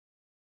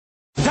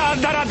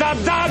da da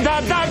da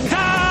da da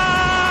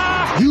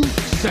da. You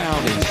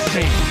sound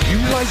insane. You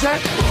realize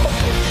that?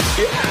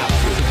 Yeah.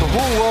 The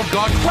whole world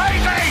gone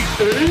crazy.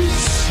 Are you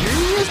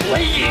serious?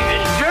 Ladies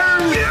and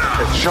germs.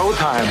 It's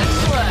showtime.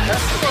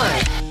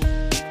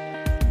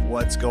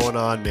 What's going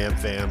on, man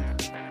fam?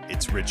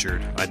 It's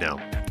Richard. I know.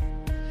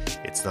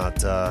 It's not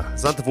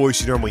the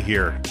voice you normally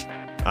hear.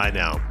 I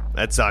know.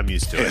 I'm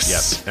used to it.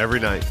 Yep. Every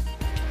night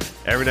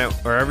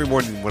or every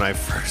morning when I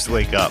first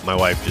wake up, my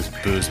wife just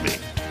boos me.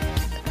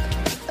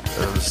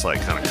 And I'm just like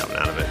kind of coming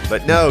out of it.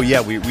 But no,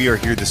 yeah, we are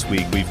here this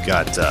week. We've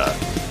got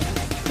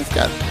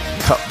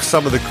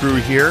some of the crew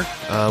here.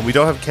 We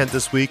don't have Kent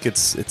this week.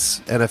 It's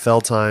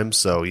NFL time,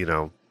 so you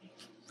know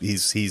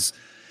he's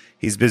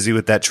busy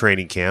with that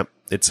training camp.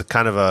 It's a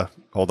kind of a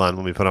hold on.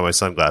 Let me put on my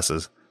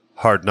sunglasses.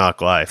 Hard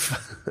knock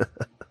life.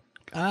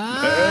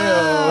 Yahtzee.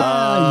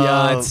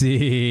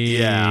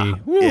 Yeah.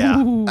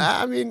 Yeah.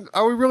 I mean,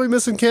 are we really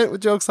missing Kent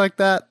with jokes like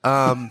that?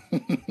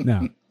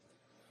 No.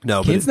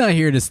 No, Kent's not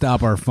here to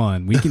stop our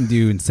fun. We can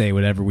do and say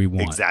whatever we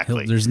want.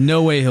 Exactly. There's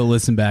no way he'll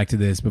listen back to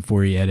this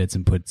before he edits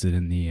and puts it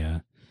in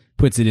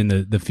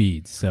the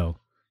feeds. So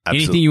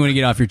Absolutely. Anything you want to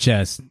get off your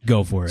chest,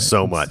 go for it.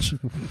 So much.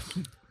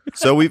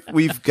 So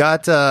we've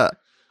got the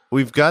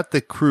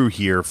crew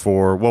here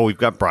we've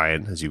got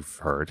Brian, as you've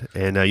heard,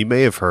 and you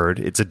may have heard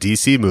it's a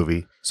DC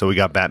movie. So we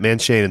got Batman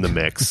Shane in the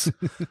mix,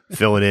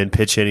 filling in,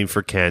 pitch hitting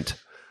for Kent,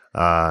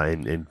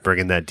 and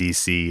bringing that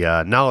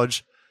DC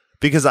knowledge.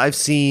 Because I've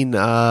seen,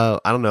 I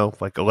don't know,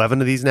 like 11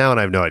 of these now, and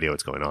I have no idea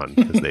what's going on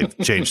because they've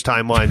changed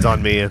timelines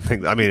on me.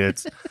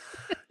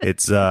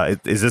 Is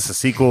this a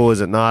sequel? Is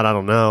it not? I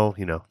don't know.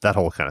 You know, that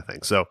whole kind of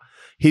thing. So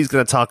he's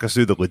going to talk us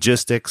through the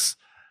logistics,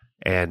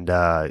 and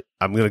I'm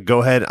going to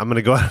go ahead on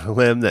a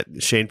limb that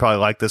Shane probably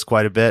liked this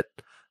quite a bit,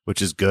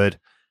 which is good.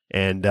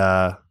 And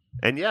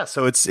yeah,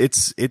 so it's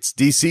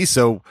DC.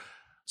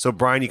 So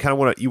Brian, you kind of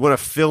want to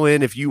fill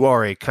in, if you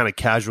are a kind of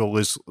casual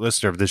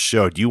listener of this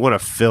show, do you want to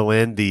fill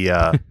in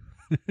the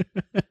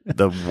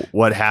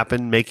what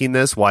happened making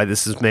this, why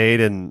this is made,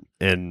 and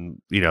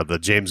you know the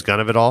James Gunn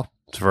of it all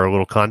for a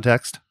little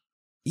context?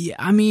 Yeah,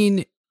 I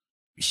mean,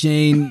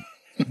 Shane,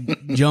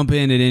 jump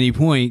in at any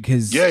point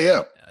because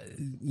yeah.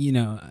 You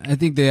know, I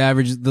think the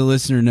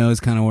listener knows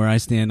kind of where I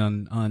stand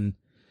on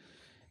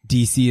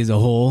DC as a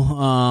whole.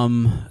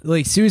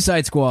 Like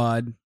Suicide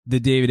Squad, the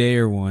David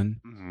Ayer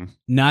one,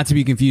 not to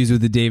be confused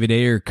with the David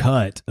Ayer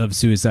cut of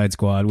Suicide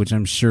Squad, which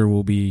I'm sure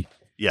will be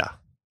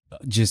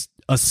just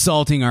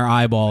assaulting our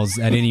eyeballs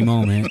at any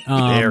moment.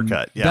 Ayer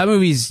cut, yeah. That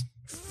movie's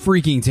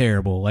freaking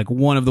terrible, like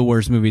one of the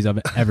worst movies I've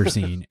ever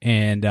seen.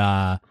 And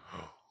I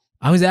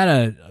was at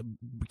a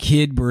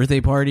kid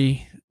birthday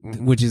party,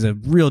 which is a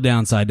real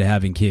downside to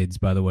having kids,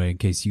 by the way, in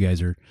case you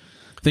guys are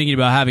thinking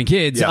about having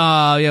kids. It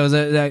was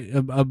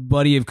a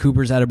buddy of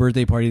Cooper's had a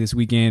birthday party this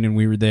weekend, and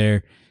we were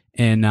there,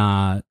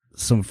 and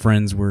some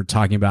friends were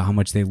talking about how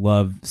much they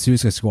love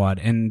Suicide Squad,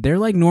 and they're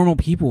like normal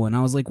people, and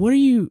I was like, what are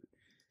you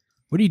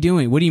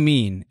doing? What do you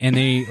mean? And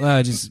they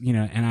just, you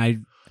know,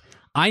 and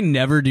I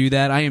never do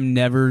that. I am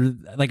never,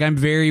 like, I'm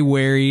very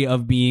wary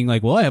of being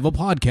like, well, I have a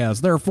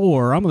podcast,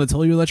 therefore I'm going to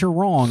tell you that you're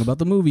wrong about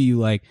the movie you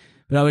like.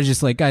 But I was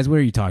just like, guys, what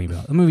are you talking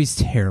about? The movie's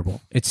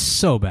terrible. It's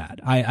so bad.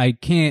 I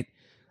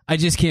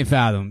just can't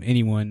fathom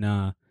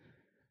anyone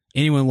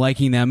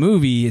liking that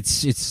movie.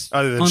 It's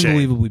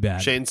unbelievably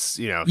bad. Shane's,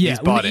 you know, he's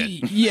bought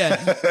it.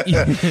 Yeah.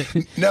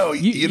 No,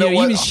 you know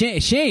what? Even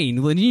Shane,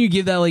 didn't you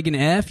give that like an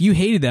F? You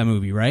hated that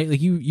movie, right?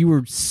 Like you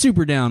were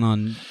super down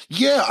on.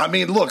 Yeah, I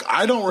mean, look,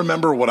 I don't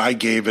remember what I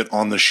gave it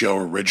on the show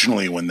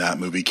originally when that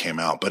movie came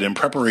out, but in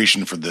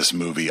preparation for this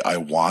movie, I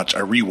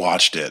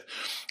rewatched it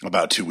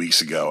about 2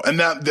 weeks ago. And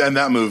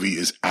that movie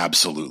is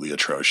absolutely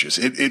atrocious.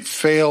 It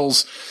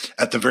fails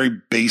at the very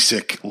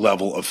basic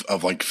level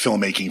of like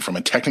filmmaking from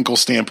a technical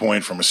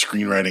standpoint, from a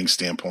screenwriting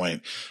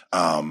standpoint.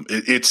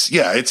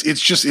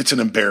 It's an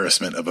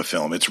embarrassment of a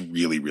film. It's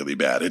really, really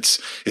bad. It's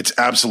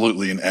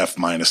absolutely an F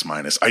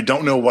minus. I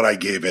don't know what I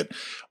gave it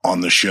on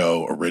the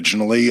show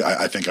originally.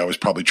 I think I was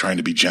probably trying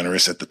to be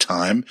generous at the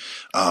time.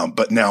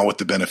 But now with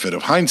the benefit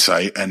of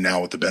hindsight and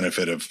now with the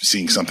benefit of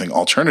seeing something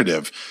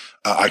alternative,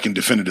 I can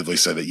definitively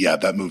say that, yeah,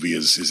 that movie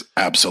is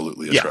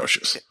absolutely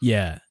atrocious.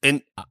 Yeah.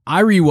 And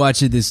I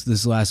rewatched it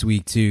this last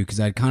week too, because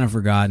I'd kind of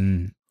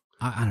forgotten.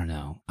 I don't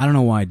know. I don't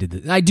know why I did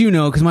this. I do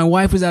know because my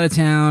wife was out of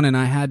town and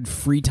I had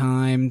free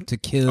time to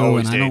kill.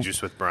 Always and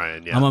dangerous with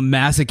Brian. Yeah. I'm a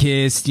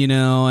masochist, you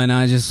know, and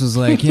I just was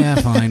like, yeah,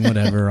 fine,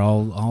 whatever.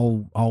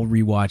 I'll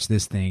rewatch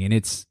this thing, and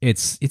it's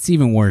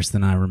even worse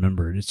than I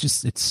remembered.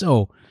 It's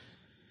so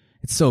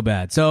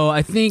bad. So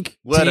I think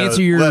to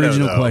answer your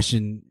original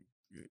question.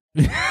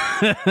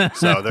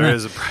 So there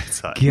is a bright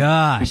side.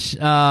 Gosh,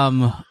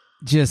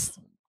 just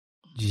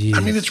Jeez. I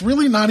mean, it's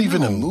really not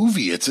even a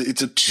movie. It's a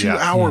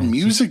 2-hour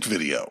music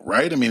video,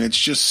 right? I mean, it's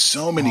just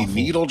so many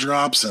needle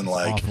drops and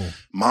like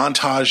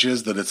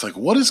montages that it's like,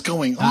 what is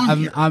going on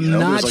here? I'm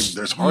not.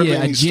 There's hardly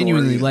any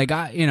genuinely story. like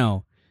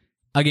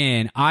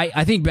again,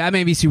 I think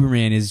Batman v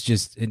Superman is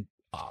just an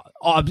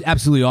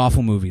absolutely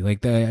awful movie,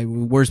 like the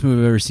worst movie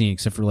I've ever seen,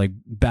 except for like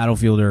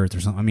Battlefield Earth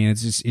or something. I mean,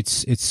 it's just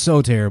it's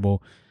so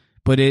terrible.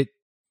 but it,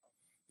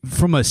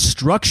 from a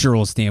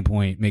structural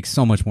standpoint, makes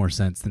so much more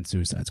sense than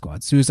Suicide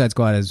Squad. Suicide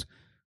Squad is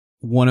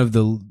one of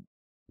the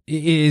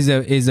is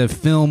a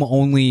film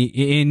only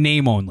in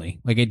name only.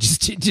 Like it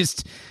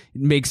just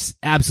makes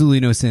absolutely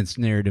no sense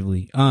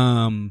narratively.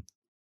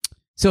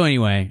 So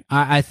anyway,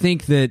 I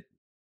think that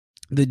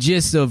the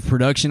gist of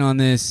production on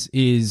this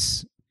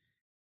is,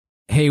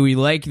 hey, we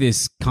like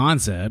this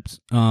concept.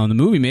 The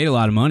movie made a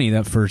lot of money.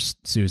 That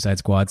first Suicide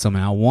Squad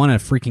somehow won a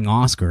freaking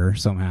Oscar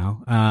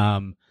somehow.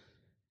 And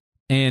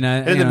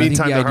in the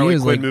meantime, the Harley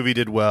Quinn movie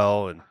did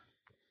well, and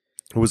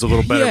it was a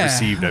little better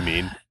received. I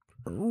mean,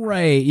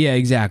 right? Yeah,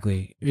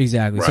 exactly. Right.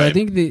 So I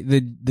think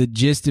the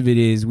gist of it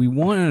is we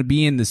want to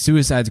be in the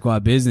Suicide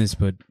Squad business,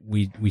 but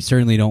we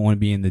certainly don't want to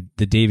be in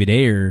the David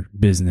Ayer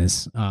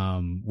business.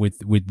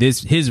 With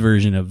his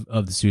version of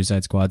the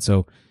Suicide Squad.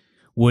 So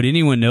would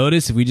anyone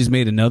notice if we just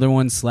made another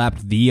one,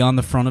 slapped "the" on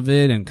the front of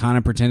it, and kind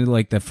of pretended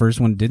like the first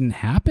one didn't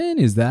happen?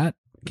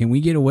 Can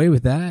we get away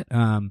with that?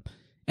 And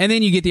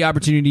then you get the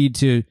opportunity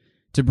to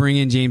bring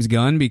in James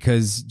Gunn,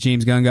 because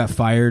James Gunn got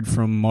fired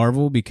from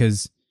Marvel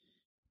because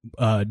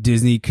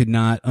Disney could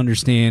not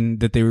understand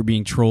that they were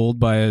being trolled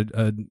by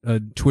a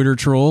Twitter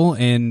troll,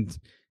 and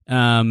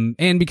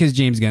because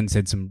James Gunn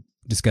said some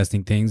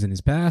disgusting things in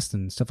his past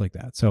and stuff like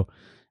that. So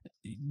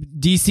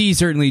DC,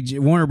 certainly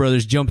Warner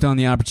Brothers, jumped on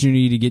the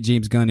opportunity to get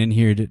James Gunn in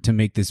here to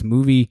make this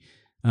movie.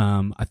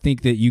 I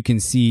think that you can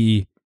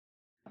see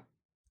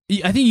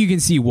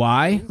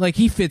why. Like,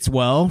 he fits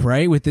well,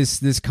 right, with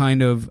this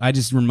kind of,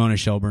 Ramona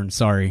Shelburne.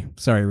 Sorry,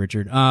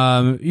 Richard.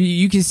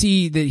 You can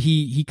see that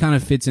he kind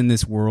of fits in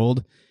this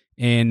world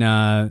and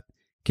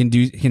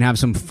can have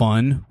some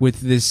fun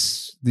with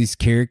these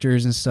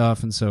characters and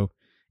stuff. And so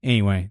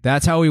anyway,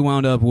 that's how we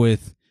wound up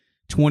with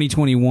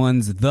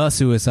 2021's The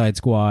Suicide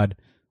Squad,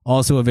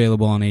 also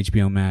available on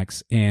HBO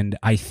Max. And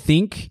I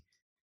think,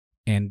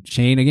 and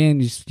Shane,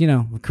 again, just,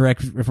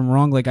 correct if I'm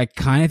wrong, like, I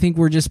kind of think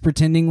we're just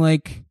pretending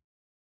like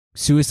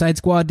Suicide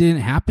Squad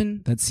didn't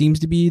happen. That seems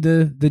to be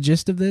the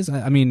gist of this.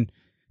 I mean,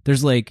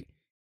 there's like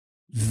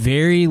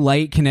very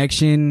light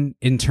connection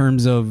in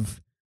terms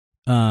of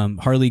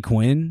Harley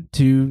Quinn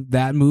to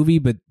that movie,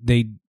 but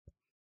they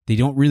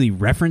don't really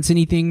reference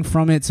anything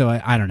from it. So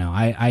I don't know.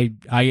 I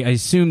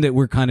assume that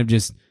we're kind of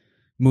just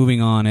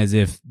moving on as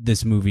if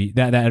this movie,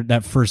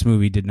 that first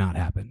movie, did not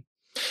happen.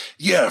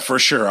 Yeah, for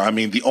sure. I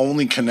mean, the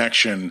only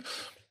connection,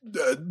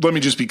 let me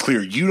just be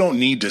clear. You don't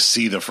need to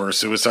see the first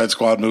Suicide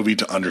Squad movie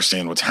to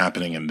understand what's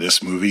happening in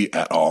this movie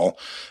at all.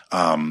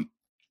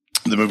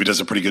 The movie does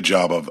a pretty good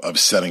job of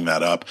setting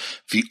that up.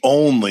 The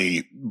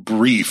only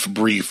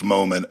brief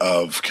moment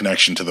of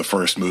connection to the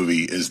first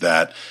movie is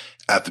that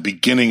at the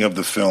beginning of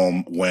the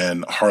film,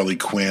 when Harley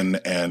Quinn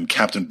and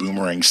Captain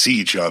Boomerang see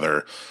each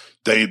other,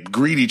 they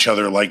greet each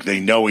other like they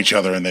know each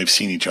other and they've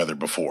seen each other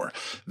before.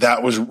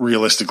 That was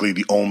realistically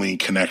the only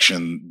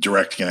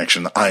direct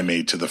connection I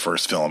made to the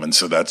first film. And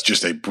so that's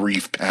just a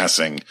brief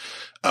passing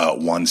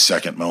 1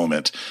 second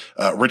moment.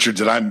 Richard,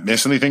 did I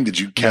miss anything? Did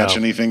you catch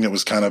anything that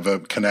was kind of a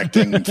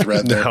connecting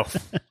thread there? No.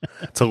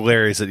 It's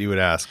hilarious that you would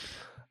ask.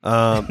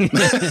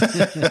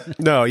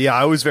 No, yeah,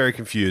 I was very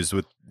confused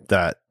with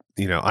that.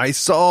 I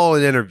saw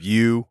an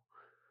interview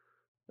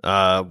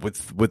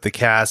with the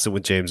cast and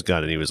with James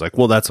Gunn, and he was like,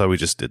 well, that's why we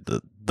just did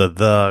the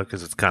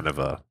because it's kind of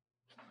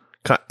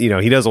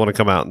he doesn't want to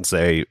come out and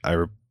say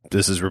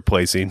this is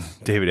replacing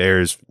David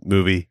Ayer's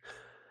movie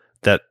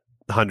that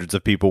hundreds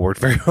of people worked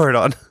very hard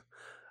on.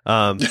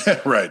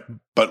 Right,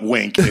 but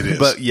wink, it is.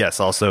 But yes,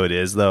 also it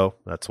is, though.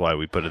 That's why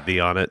we put a "the"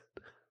 on it.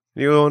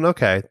 You're going,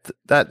 okay,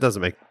 that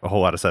doesn't make a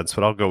whole lot of sense,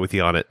 but I'll go with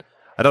 "the" on it.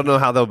 I don't know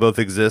how they'll both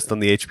exist on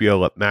the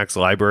HBO Max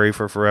library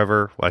for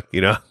forever. Like,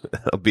 it'll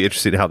be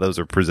interesting how those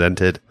are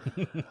presented.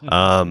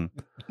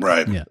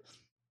 Right. Yeah.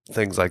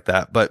 Things like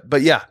that.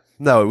 But yeah,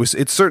 no,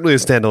 it's certainly a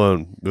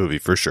standalone movie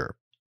for sure.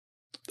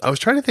 I was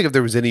trying to think if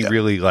there was any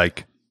really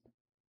like,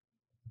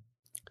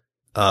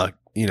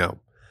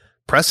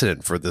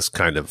 precedent for this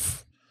kind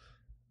of,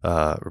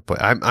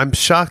 I'm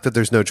shocked that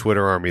there's no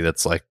Twitter army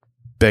that's like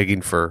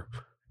begging for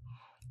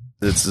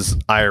this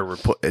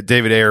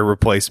David Ayer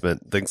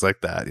replacement, things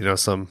like that.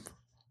 Some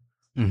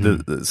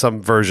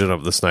some version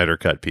of the Snyder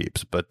Cut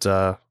peeps. But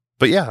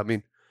yeah, I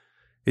mean,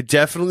 it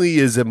definitely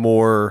is a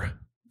more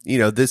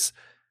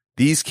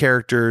these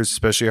characters,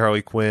 especially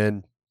Harley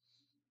Quinn,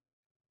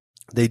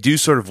 they do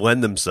sort of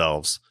lend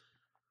themselves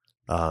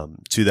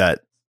to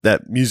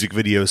that music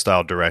video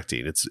style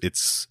directing. It's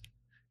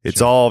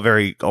sure. All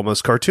very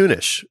almost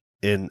cartoonish,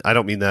 and I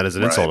don't mean that as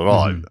an insult at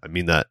all. Mm-hmm. I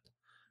mean that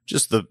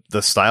just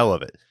the style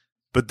of it.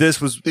 But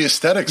this was the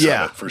aesthetics of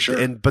it, for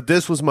sure. But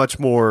this was much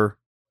more,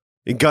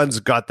 and Gunn's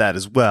got that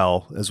as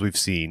well, as we've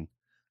seen.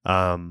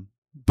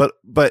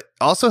 But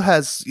also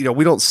has,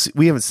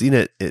 we haven't seen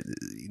it,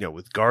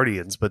 with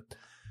Guardians, but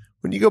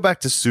when you go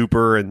back to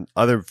Super and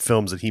other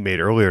films that he made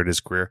earlier in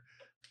his career,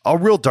 a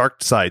real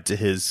dark side to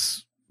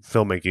his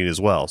filmmaking as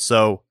well.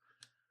 So,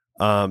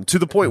 to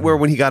the point where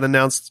when he got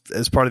announced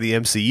as part of the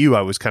MCU,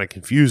 I was kind of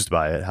confused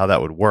by it, how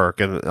that would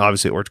work. And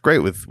obviously it worked great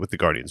with the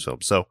Guardians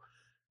film. So,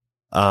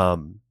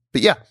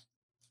 but yeah,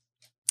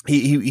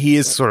 he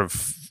is sort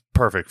of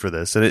perfect for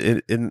this,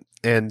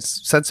 and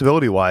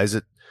sensibility wise,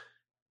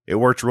 it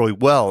worked really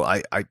well.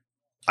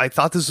 I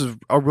thought this was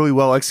a really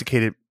well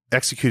executed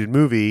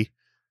movie,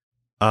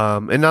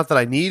 and not that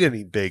I need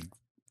any big,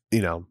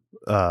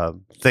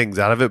 things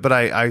out of it, but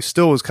I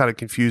still was kind of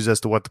confused as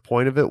to what the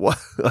point of it was,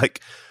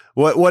 like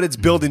what it's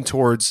building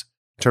towards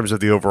in terms of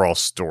the overall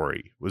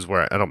story was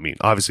where I don't mean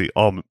obviously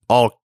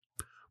all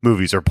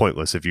movies are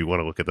pointless if you want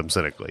to look at them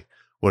cynically.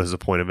 What is the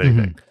point of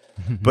anything?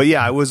 But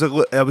yeah, I was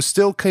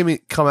still come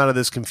out of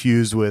this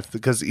confused with,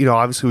 because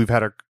obviously we've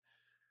had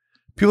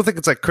people think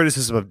it's like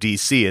criticism of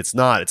DC. It's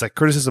not. It's like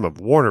criticism of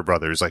Warner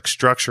Brothers, like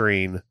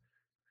structuring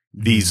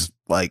these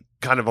like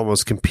kind of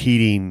almost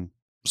competing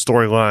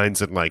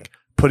storylines and like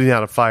putting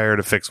out a fire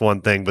to fix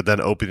one thing, but then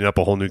opening up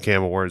a whole new can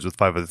of worms with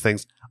 5 other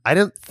things. I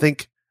didn't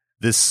think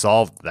this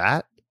solved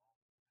that.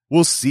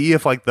 We'll see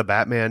if like the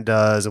Batman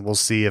does, and we'll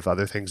see if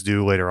other things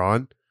do later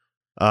on.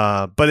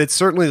 But it's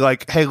certainly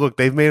like, hey, look,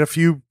 they've made a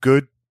few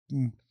good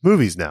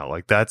movies now.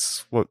 Like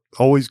that's what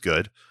always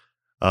good.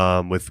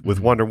 With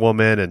Wonder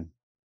Woman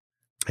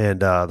and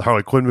the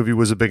Harley Quinn movie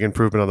was a big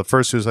improvement on the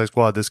first Suicide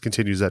Squad. This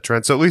continues that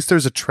trend. So at least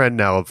there's a trend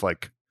now of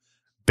like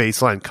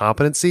baseline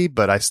competency,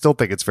 but I still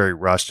think it's very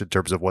rushed in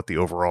terms of what the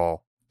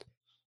overall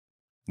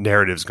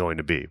narrative is going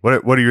to be.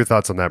 What are your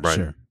thoughts on that, Brian?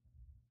 Sure.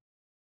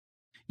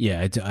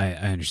 Yeah, I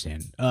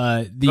understand.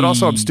 But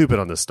also, I'm stupid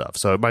on this stuff,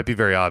 so it might be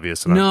very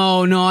obvious.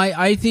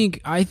 I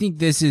think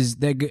this is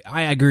that.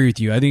 I agree with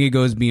you. I think it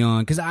goes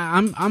beyond, because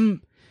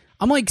I'm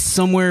like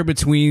somewhere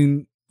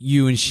between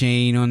you and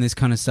Shane on this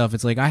kind of stuff.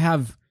 It's like I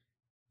have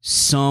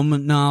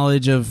some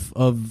knowledge of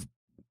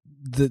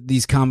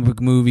these comic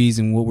book movies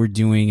and what we're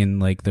doing, and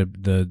like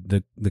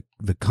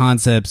the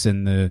concepts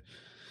and the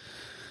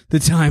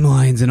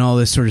timelines and all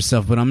this sort of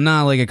stuff. But I'm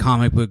not like a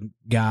comic book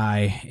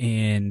guy,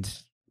 and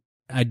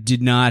I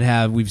did not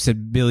have, we've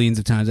said billions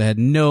of times, I had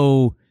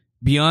no,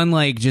 beyond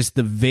like just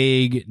the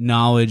vague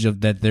knowledge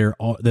of that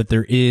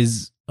there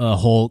is a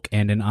Hulk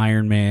and an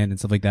Iron Man and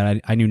stuff like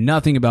that. I knew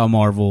nothing about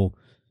Marvel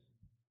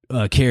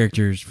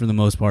characters for the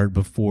most part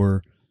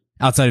before,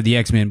 outside of the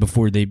X-Men,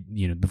 before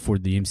before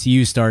the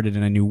MCU started,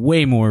 and I knew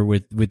way more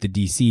with the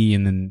DC,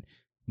 and then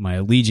my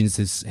allegiance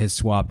has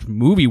swapped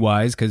movie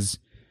wise because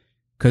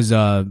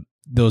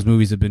those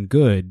movies have been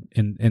good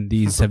and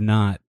these have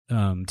not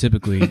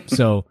typically.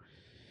 So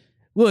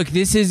look,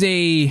 this is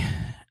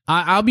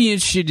I'll be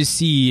interested to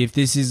see if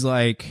this is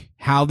like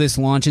how this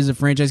launches a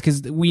franchise,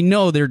 because we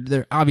know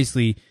they're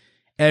obviously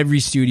every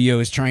studio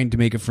is trying to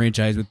make a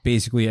franchise with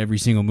basically every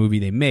single movie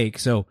they make.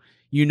 So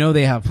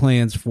they have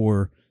plans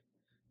for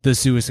the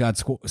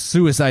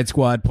Suicide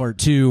Squad Part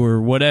 2 or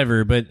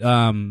whatever. But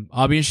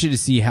I'll be interested to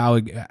see how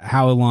it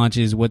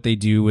launches, what they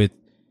do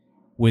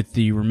with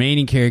the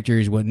remaining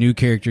characters, what new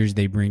characters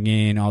they bring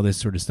in, all this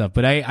sort of stuff.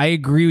 But I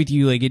agree with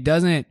you, like it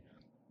doesn't.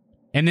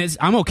 And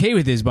I'm okay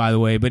with this, by the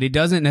way, but it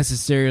doesn't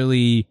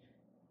necessarily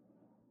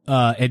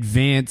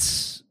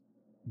advance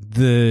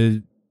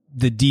the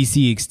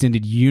DC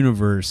extended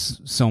universe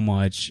so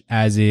much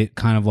as it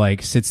kind of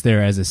like sits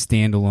there as a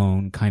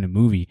standalone kind of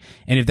movie.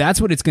 And if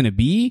that's what it's going to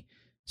be,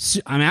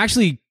 I'm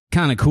actually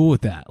kind of cool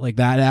with that. Like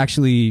that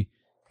actually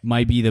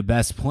might be the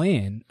best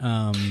plan.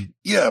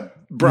 Yeah,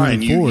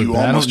 Brian, you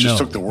almost just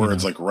took the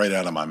words like right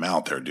out of my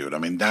mouth there, dude. I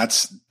mean,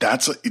 that's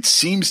it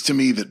seems to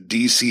me that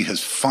DC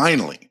has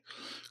finally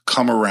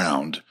come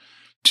around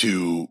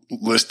to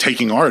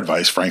taking our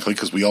advice, frankly,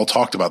 because we all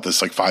talked about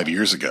this like 5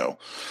 years ago,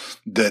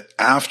 that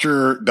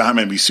after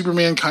Batman v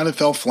Superman kind of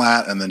fell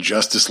flat and then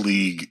Justice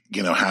League,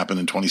 happened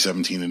in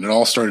 2017 and it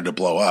all started to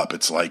blow up.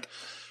 It's like,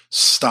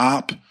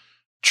 stop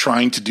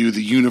trying to do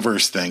the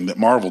universe thing that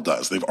Marvel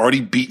does. They've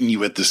already beaten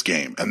you at this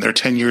game and they're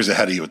 10 years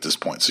ahead of you at this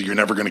point. So you're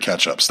never going to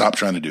catch up. Stop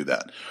trying to do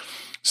that.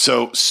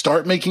 So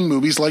start making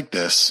movies like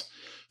this.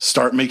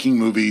 Start making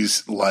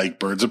movies like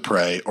Birds of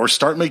Prey, or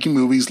start making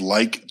movies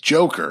like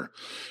Joker,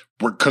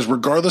 because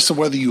regardless of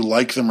whether you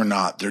like them or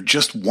not, they're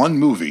just one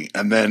movie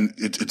and then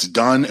it's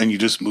done and you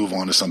just move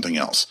on to something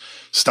else.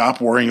 Stop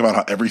worrying about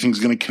how everything's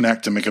going to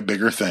connect to make a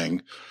bigger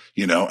thing,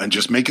 and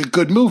just make a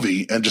good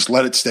movie and just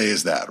let it stay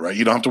as that, right?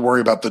 You don't have to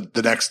worry about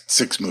the next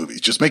 6 movies.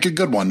 Just make a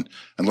good one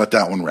and let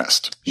that one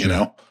rest, you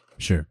know?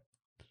 Sure.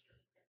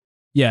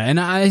 Yeah. And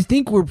I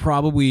think we're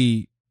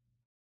probably,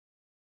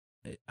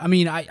 I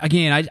mean, I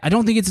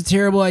don't think it's a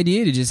terrible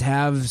idea to just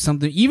have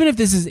something, even if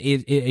this is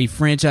a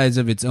franchise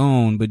of its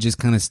own, but just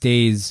kind of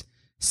stays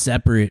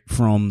separate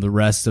from the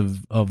rest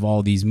of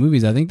all these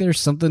movies. I think there's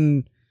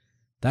something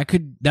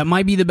that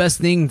might be the best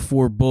thing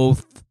for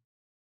both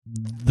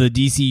the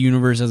DC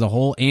universe as a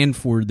whole and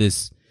for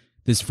this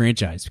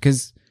franchise.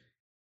 Because,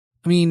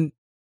 I mean,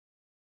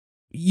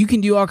 you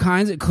can do all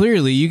kinds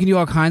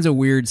of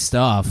weird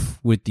stuff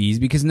with these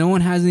because no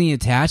one has any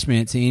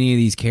attachment to any of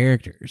these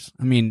characters.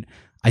 I mean,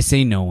 I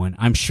say no one.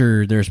 I'm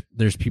sure there's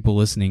people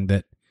listening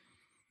that,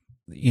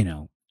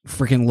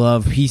 freaking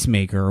love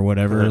Peacemaker or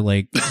whatever.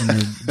 Like,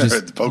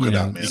 just the polka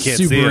dot man.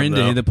 Super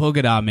into the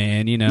polka dot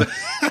man.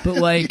 But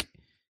like,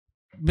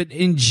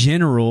 in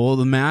general,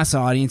 the mass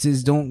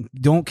audiences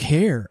don't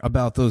care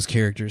about those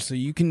characters. So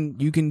you can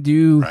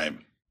do Right.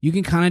 You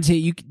can kind of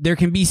there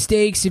can be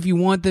stakes if you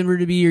want them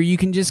to be, or you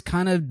can just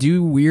kind of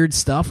do weird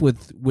stuff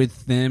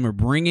with them or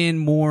bring in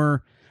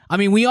more. I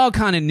mean, we all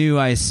kind of knew,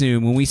 I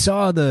assume, when we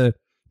saw the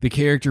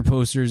character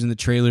posters and the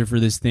trailer for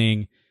this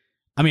thing.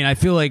 I mean, I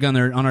feel like on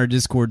our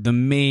Discord,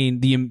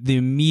 the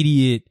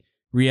immediate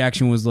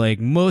reaction was like,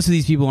 most of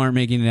these people aren't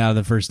making it out of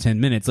the first 10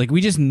 minutes. Like,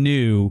 we just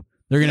knew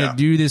they're going to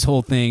do this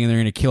whole thing and they're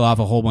going to kill off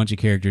a whole bunch of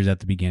characters at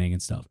the beginning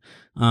and stuff.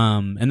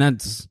 And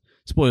that's,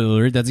 spoiler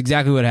alert, that's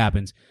exactly what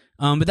happens.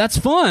 But that's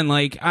fun.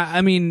 Like,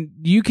 I mean,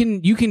 you can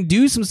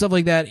do some stuff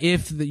like that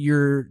if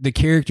the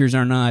characters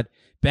are not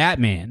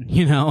Batman,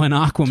 and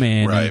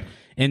Aquaman, Right.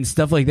 and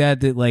stuff like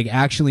that like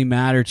actually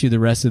matter to the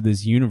rest of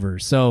this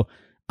universe. So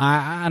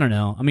I don't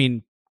know. I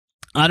mean,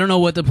 I don't know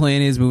what the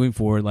plan is moving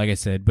forward, like I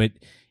said, but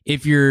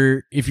if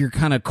your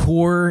kind of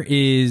core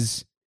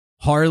is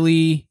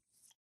Harley,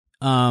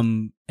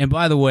 and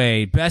by the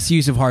way, best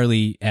use of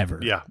Harley ever.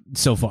 Yeah.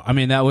 So far. I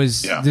mean,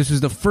 this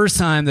was the first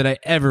time that I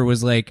ever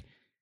was like,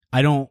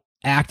 I don't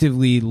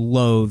actively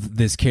loathe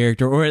this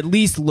character, or at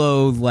least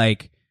loathe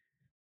like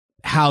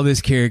how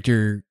this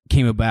character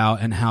came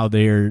about and how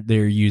they're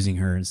using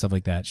her and stuff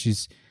like that.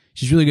 She's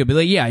really good. But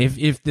like, yeah,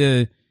 if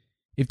the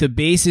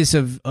basis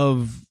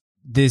of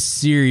this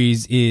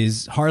series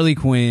is Harley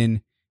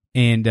Quinn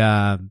and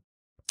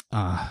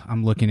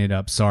I'm looking it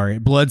up, sorry,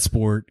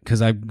 Bloodsport,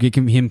 because I get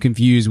him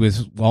confused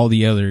with all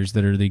the others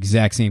that are the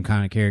exact same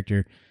kind of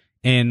character,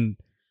 and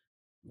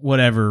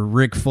whatever,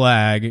 Rick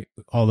Flag,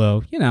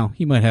 although,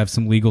 he might have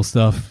some legal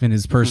stuff in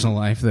his personal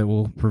life that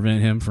will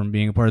prevent him from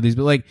being a part of these.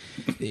 But like,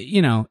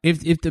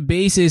 if the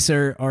basis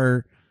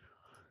are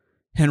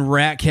and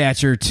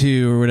Ratcatcher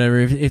 2 or whatever,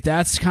 if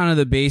that's kind of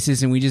the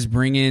basis and we just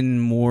bring in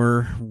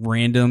more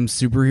random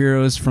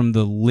superheroes from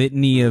the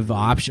litany of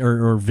options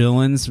or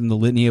villains from the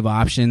litany of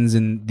options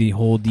and the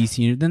whole DC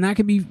unit, then that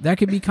could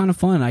be kind of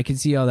fun. I can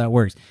see how that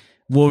works.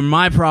 Well,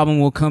 my problem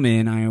will come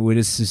in, I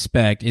would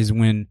suspect, is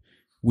when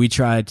we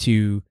try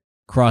to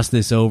cross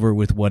this over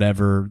with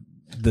whatever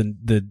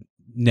the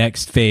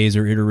next phase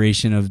or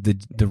iteration of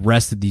the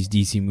rest of these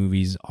DC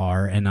movies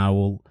are, and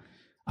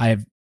I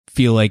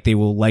feel like they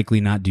will likely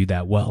not do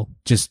that well,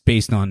 just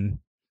based on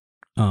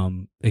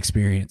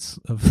experience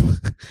of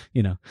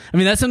I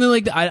mean, that's something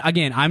like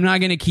I'm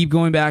not going to keep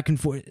going back and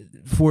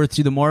forth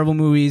to the Marvel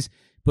movies,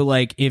 but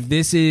like, if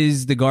this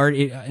is the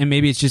and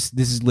maybe it's just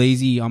this is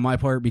lazy on my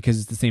part because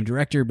it's the same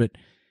director, but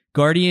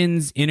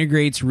Guardians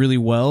integrates really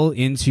well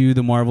into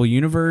the Marvel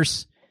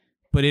universe,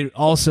 but it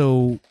does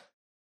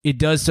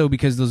so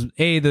because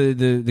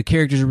the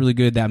characters are really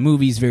good, that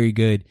movie's very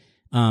good,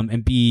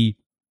 and B,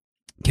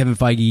 Kevin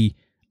Feige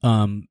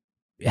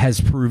has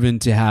proven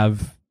to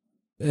have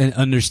an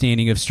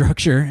understanding of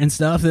structure and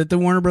stuff that the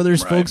Warner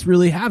Brothers folks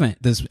really haven't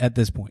at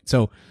this point.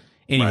 So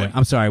anyway,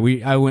 I'm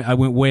sorry, I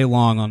went way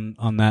long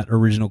on that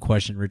original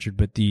question, Richard,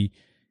 but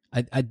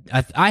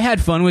I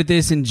had fun with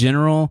this in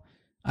general.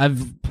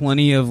 I've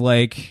plenty of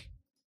like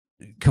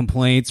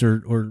complaints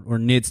or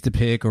nits to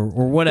pick or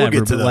whatever. We'll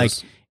get to but those, like,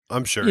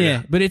 I'm sure.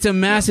 Yeah, but it's a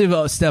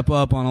massive step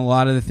up on a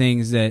lot of the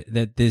things that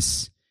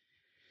this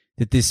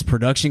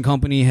production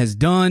company has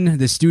done,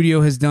 the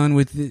studio has done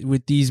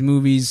with these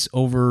movies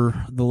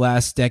over the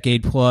last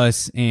decade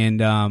plus,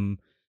 and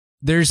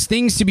there's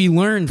things to be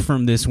learned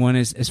from this one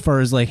as far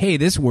as like, hey,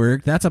 this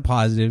worked, that's a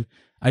positive.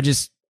 I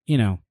just,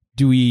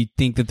 do we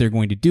think that they're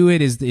going to do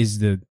it is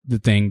the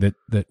thing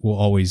that will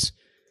always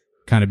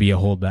kind of be a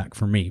holdback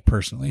for me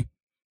personally.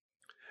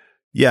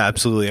 Yeah,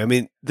 absolutely. I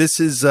mean, this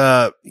is,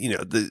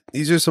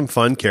 these are some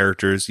fun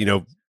characters.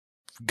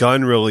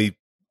 Gunn really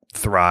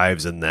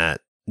thrives in that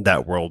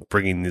world,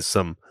 bringing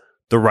the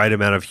right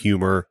amount of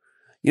humor.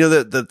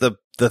 The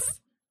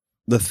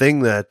thing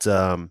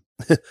that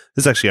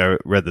this actually, I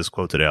read this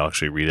quote today. I'll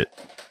actually read it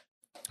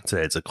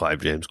today. It's a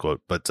Clive James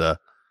quote, but the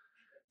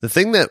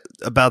thing that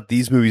about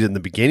these movies in the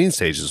beginning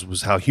stages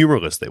was how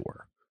humorless they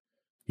were.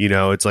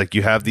 It's like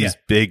you have these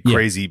big,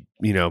 crazy,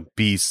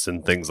 beasts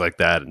and things like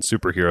that and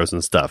superheroes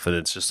and stuff. And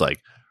it's just like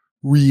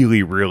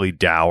really, really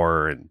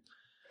dour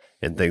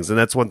and things. And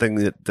that's one thing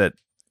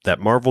that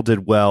Marvel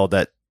did well,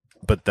 but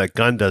that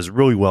Gunn does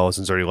really well is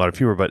inserting a lot of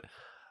humor. But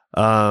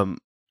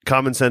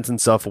common sense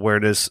and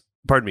self-awareness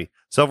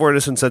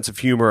and sense of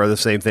humor are the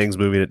same things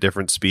moving at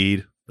different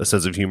speed. A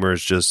sense of humor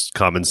is just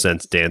common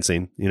sense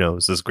dancing.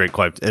 It's this great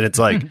Clive. And it's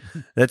like,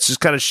 that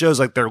just kind of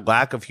shows like their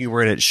lack of humor,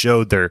 and it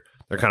showed their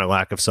kind of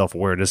lack of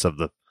self-awareness of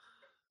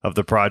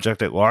the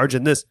project at large.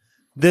 And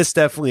this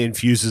definitely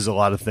infuses a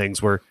lot of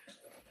things where,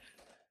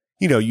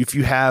 if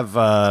you have,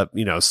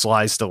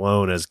 Sly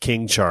Stallone as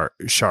King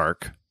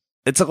Shark,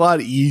 it's a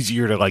lot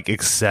easier to like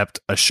accept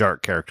a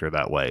shark character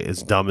that way,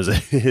 as dumb as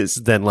it is,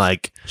 than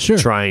like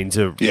trying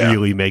to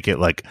really make it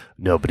like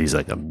nobody's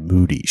like a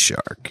moody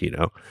shark,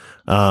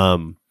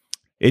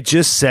 it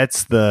just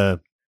sets and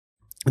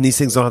these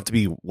things don't have to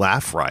be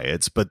laugh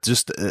riots, but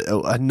just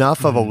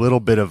enough of a little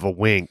bit of a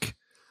wink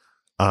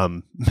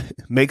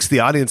makes the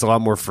audience a lot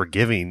more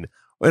forgiving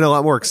and a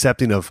lot more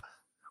accepting of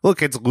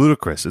look, it's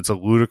ludicrous. It's a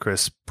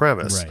ludicrous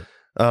premise.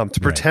 Right. To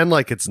pretend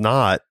like it's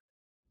not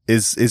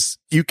is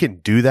you can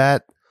do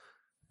that,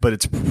 but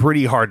it's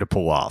pretty hard to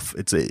pull off.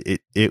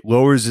 It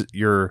lowers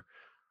your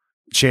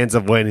chance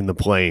of landing the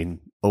plane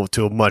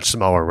to a much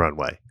smaller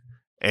runway.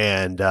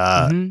 And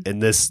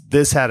and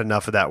this had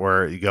enough of that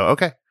where you go,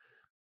 okay.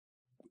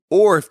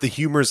 Or if the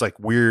humor is like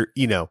weird,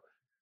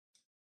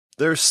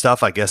 there's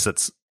stuff I guess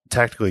that's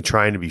technically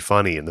trying to be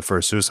funny in the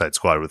first Suicide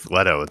Squad with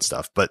Leto and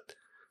stuff, but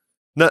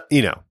not,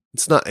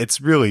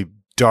 it's really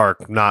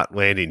dark, not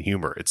landing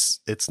humor.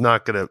 It's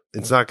not gonna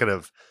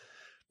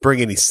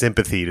bring any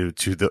sympathy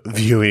to the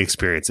viewing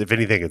experience. If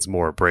anything, it's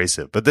more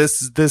abrasive. But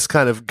this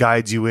kind of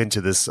guides you into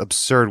this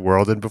absurd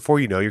world, and before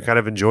you know, you're kind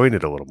of enjoying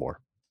it a little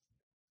more.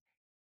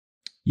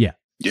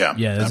 Yeah,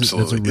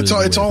 absolutely.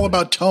 It's all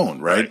about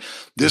tone, right?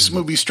 This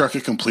movie struck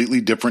a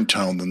completely different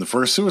tone than the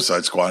first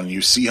Suicide Squad, and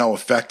you see how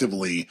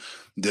effectively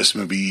this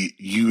movie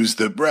used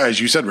as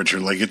you said,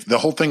 Richard, like the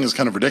whole thing is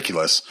kind of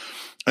ridiculous,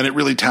 and it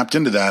really tapped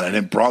into that, and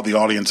it brought the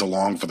audience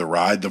along for the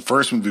ride. The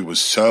first movie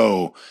was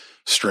so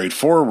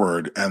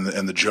straightforward, and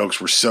the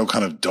jokes were so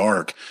kind of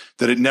dark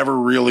that it never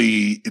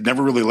really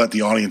let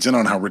the audience in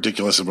on how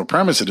ridiculous of a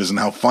premise it is and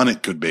how fun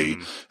it could be.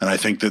 And I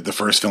think that the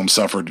first film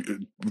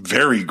suffered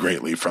very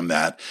greatly from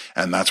that,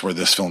 and that's where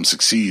this film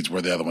succeeds,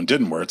 where the other one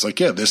didn't, where it's like,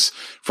 yeah, this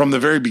from the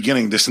very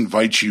beginning, this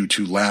invites you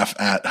to laugh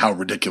at how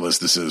ridiculous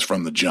this is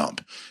from the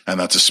jump, and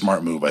that's a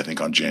smart move, I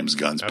think, on James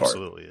Gunn's part.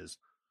 Absolutely is.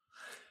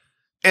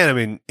 And I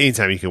mean,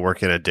 anytime you can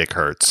work in a Dick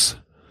Hurts,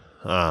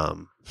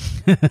 I'm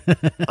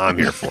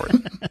here for it.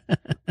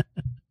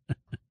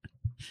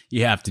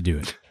 You have to do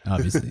it,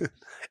 obviously.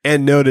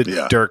 And noted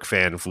Dirk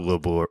fan, Flo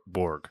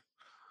Borg.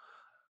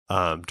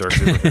 Dirk.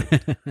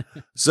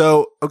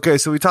 So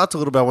we talked a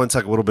little bit. I want to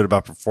talk a little bit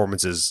about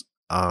performances.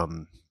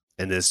 In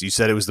this, you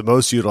said it was the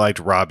most you liked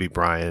Robbie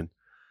Bryan.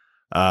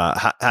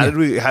 How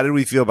did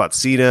we feel about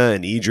Cena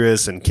and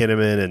Idris and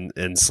Kinnaman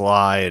and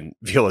Sly and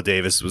Viola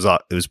Davis?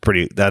 It was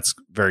pretty. That's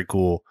very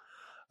cool.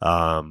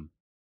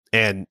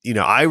 And,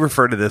 I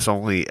refer to this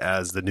only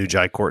as the new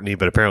Jai Courtney,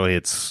 but apparently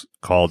it's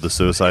called the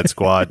Suicide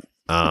Squad.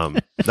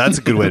 That's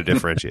a good way to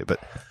differentiate, but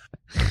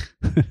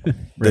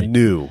the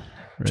new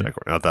Jai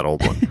Courtney, not that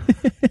old one.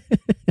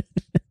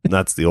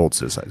 That's the old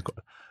Suicide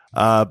Squad.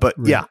 But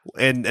yeah,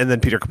 and then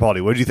Peter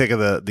Capaldi. What did you think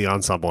of the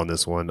ensemble on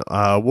this one?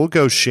 We'll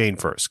go Shane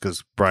first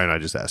because Brian, I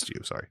just asked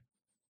you. Sorry.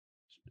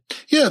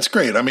 Yeah, it's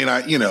great. I mean,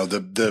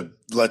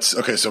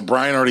 so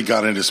Brian already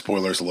got into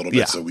spoilers a little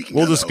bit, so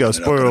we'll just go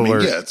spoiler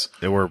alert.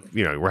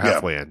 We're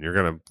halfway in. You're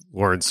gonna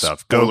learn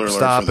stuff. Go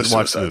stop and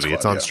watch the movie. Squad,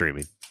 it's on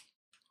streaming.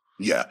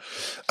 Yeah.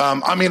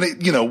 I mean,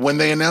 when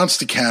they announced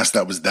the cast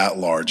that was that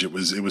large, it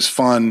was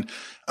fun.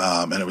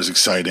 And it was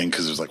exciting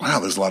because it was like, wow,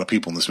 there's a lot of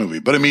people in this movie.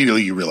 But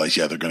immediately you realize,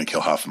 they're going to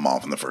kill half of them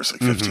off in the first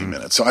 15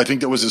 minutes. So I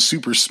think that was a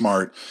super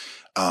smart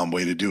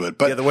way to do it.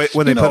 But the way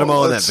when they put them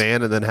all in that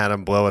van and then had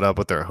them blow it up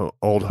with their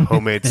old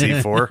homemade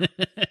C4.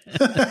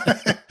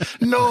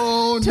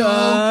 No,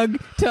 Tug.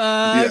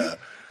 Yeah.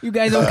 You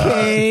guys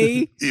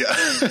okay? Yeah.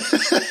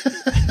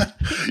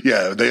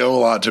 Yeah, they owe a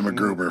lot to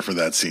MacGruber for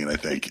that scene, I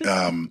think.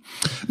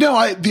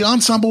 The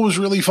ensemble was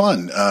really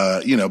fun,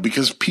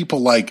 because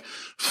people like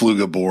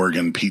Fluga Borg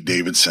and Pete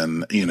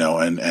Davidson,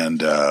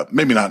 and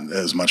maybe not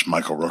as much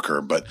Michael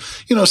Rooker, but,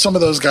 some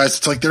of those guys,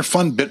 it's like they're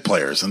fun bit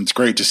players, and it's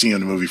great to see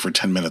them in a movie for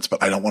 10 minutes,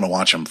 but I don't want to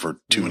watch them for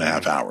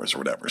 2.5 hours or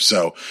whatever.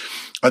 So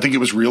I think it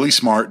was really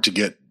smart to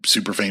get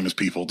super famous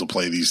people to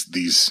play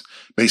these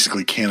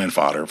basically cannon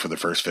fodder for the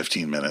first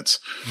 15 minutes.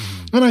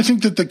 Mm-hmm. And I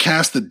think that the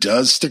cast that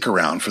does stick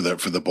around for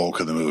the bulk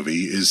of the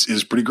movie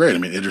is pretty great. I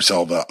mean, Idris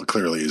Elba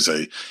clearly is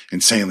a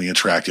insanely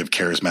attractive,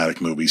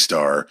 charismatic movie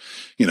star.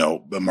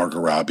 Margot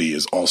Robbie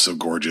is also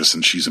gorgeous,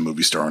 and she's a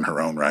movie star in her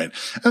own right.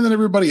 And then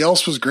everybody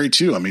else was great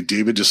too. I mean,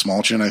 David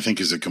Dastmalchian, I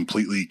think, is a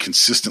completely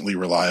consistently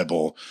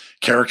reliable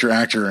character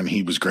actor, and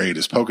he was great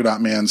as Polka Dot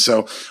Man.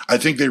 So I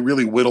think they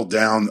really whittled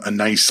down a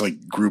nice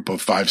group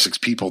of 5-6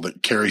 people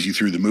that carries you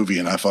through the movie.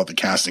 And I thought the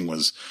casting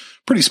was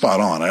pretty spot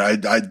on.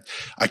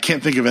 I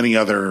can't think of any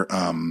other,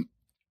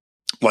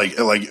 like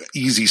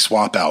easy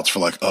swap outs for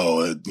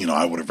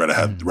I would have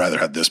rather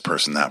had this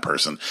person, that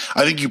person.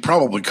 I think you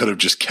probably could have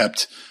just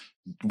kept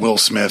Will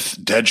Smith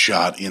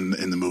Deadshot in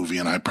the movie,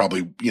 and I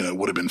probably,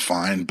 would have been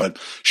fine. But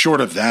short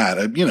of that,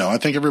 I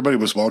think everybody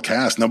was well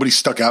cast. Nobody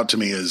stuck out to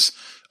me as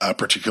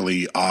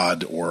particularly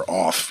odd or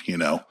off,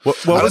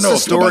 What was the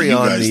story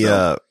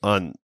on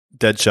on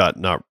Deadshot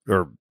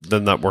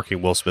not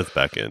working Will Smith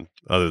back in,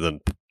 other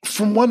than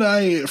from what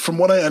I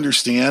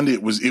understand,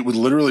 it was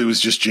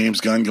just James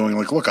Gunn going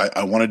look,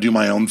 I want to do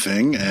my own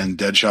thing, and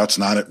Deadshot's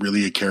not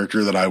really a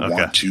character that I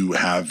want to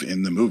have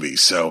in the movie.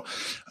 So,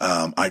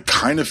 I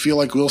kind of feel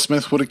like Will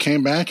Smith would have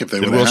came back if they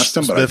would have asked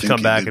him. But I think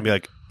come back and be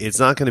like, it's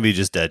not going to be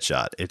just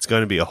Deadshot. It's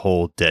going to be a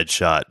whole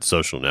Deadshot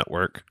social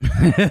network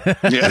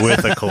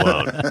with a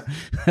cologne.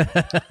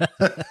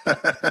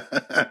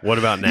 What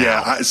about now?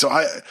 Yeah.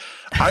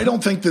 I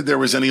don't think that there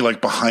was any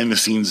behind the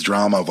scenes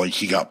drama of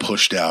he got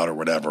pushed out or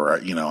whatever.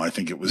 I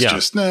think it was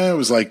just, it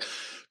was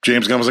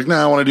James Gunn was like,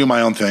 I want to do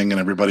my own thing. And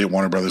everybody at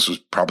Warner Brothers was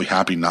probably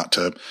happy not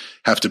to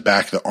have to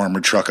back the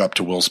armored truck up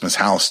to Will Smith's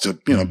house to,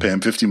 pay him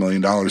 $50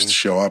 million to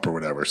show up or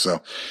whatever.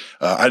 So,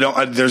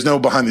 there's no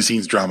behind the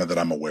scenes drama that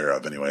I'm aware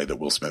of anyway, that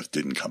Will Smith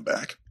didn't come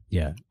back.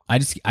 Yeah. I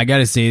got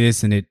to say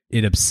this, and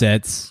it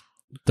upsets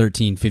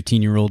 13,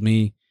 15-year-old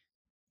me.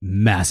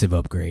 Massive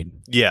upgrade.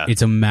 Yeah.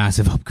 It's a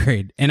massive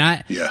upgrade. And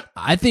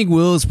I think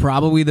Will is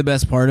probably the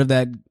best part of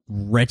that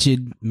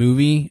wretched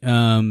movie.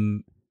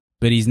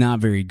 But he's not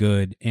very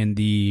good. And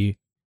the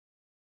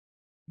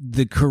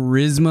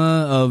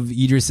charisma of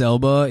Idris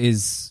Elba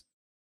is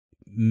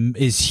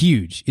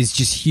huge. It's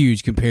just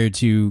huge compared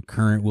to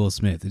current Will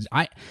Smith.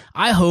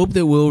 I hope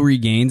that Will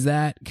regains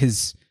that,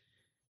 because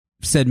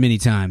I've said many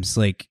times,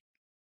 like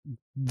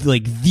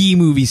the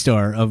movie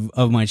star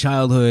of my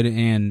childhood,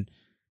 and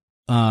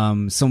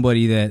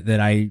somebody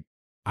that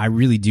I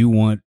really do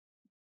want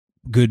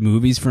good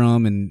movies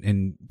from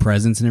and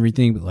presence and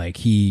everything, but like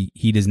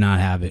he does not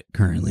have it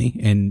currently,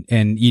 and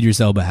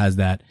Idris Elba has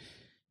that,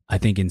 I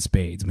think, in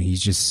spades. I mean,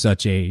 he's just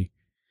such a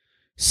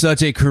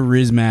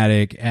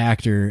charismatic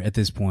actor at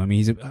this point. I mean,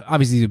 he's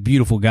obviously a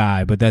beautiful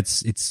guy, but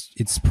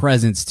it's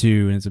presence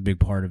too, and it's a big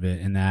part of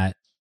it. And that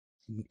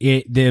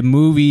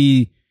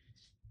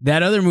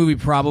that other movie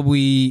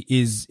probably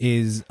is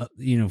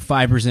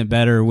 5%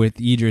 better with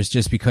Idris,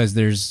 just because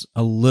there's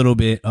a little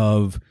bit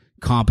of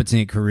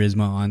competent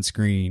charisma on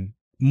screen,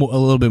 a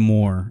little bit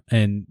more.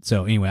 And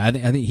so anyway, I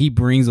think he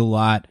brings a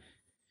lot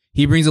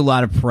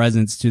of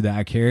presence to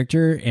that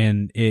character,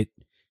 and the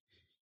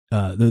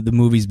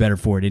movie's better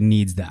for it. It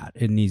needs that.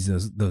 It needs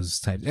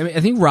those types. I mean,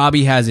 I think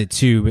Robbie has it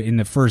too, but in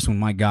the first one,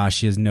 my gosh,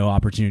 she has no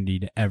opportunity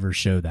to ever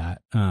show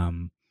that.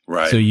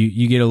 Right. So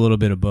you get a little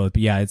bit of both.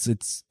 But yeah,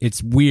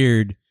 it's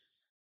weird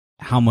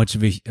how much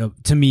of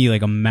to me,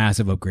 like a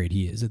massive upgrade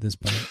he is at this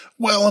point.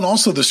 Well, and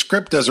also the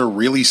script does a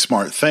really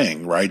smart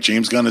thing, right?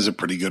 James Gunn is a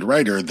pretty good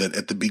writer, that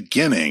at the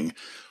beginning,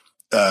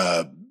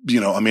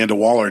 Amanda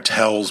Waller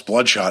tells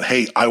Bloodshot,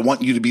 hey, I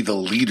want you to be the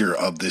leader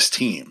of this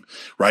team,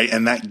 right?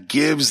 And that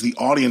gives the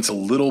audience a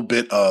little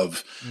bit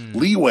of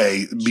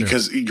leeway,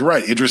 because you're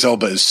right, Idris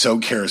Elba is so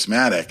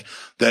charismatic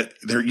that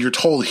you're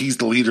told he's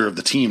the leader of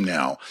the team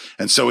now.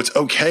 And so it's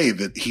okay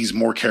that he's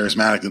more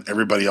charismatic than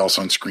everybody else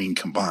on screen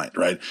combined,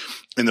 right?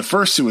 In the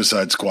first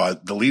Suicide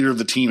Squad, the leader of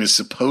the team is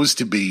supposed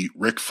to be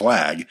Rick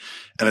Flag.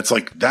 And it's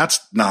like, that's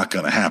not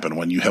going to happen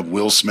when you have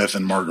Will Smith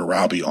and Margot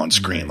Robbie on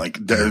screen. Like,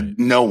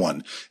 no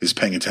one is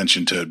paying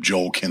attention to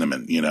Joel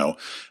Kinnaman,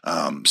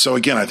 So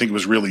again, I think it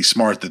was really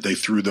smart that they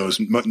threw those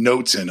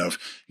notes in of,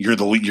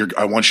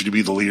 I want you to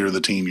be the leader of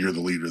the team. You're the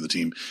leader of the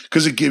team.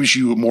 Because it gives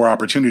you more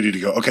opportunity to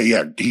go, okay,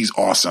 yeah, he's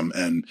awesome.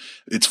 And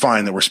it's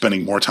fine that we're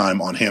spending more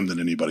time on him than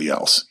anybody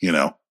else,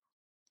 Yeah,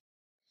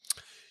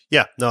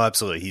 no,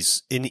 absolutely.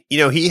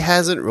 He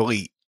hasn't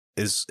really,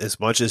 as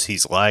much as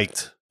he's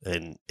liked,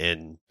 and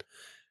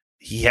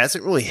he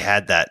hasn't really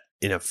had that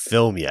in a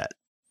film yet.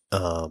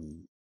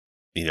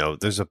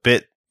 There's a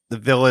bit, the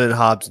villain in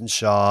Hobbs and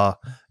Shaw,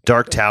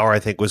 Dark Tower, I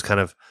think, was kind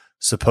of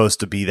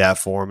supposed to be that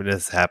for him, and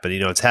it's happened.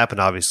 It's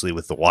happened obviously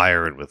with The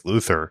Wire and with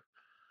Luther.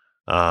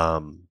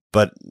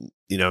 But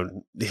he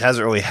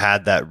hasn't really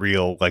had that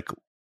real, like,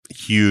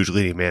 huge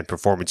leading man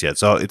performance yet.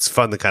 So it's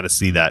fun to kind of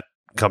see that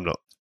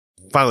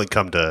finally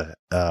come to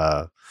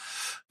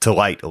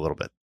light a little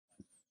bit.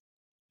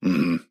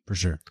 Mm-hmm. For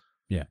sure.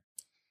 Yeah.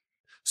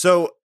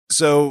 So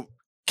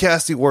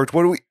casting worked.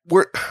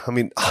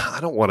 I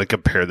don't want to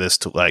compare this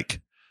to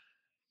like,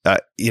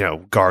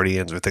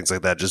 Guardians or things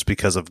like that, just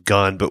because of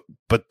Gunn,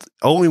 but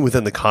only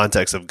within the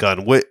context of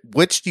Gunn.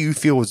 Which do you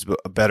feel was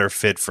a better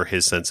fit for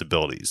his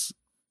sensibilities?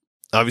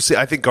 Obviously,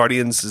 I think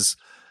Guardians is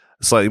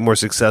a slightly more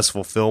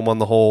successful film on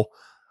the whole.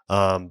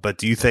 But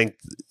do you think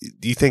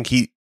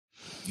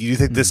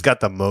this got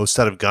the most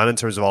out of Gunn in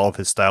terms of all of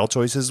his style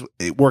choices,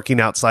 working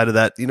outside of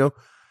that?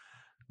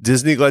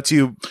 Disney lets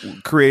you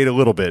create a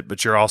little bit,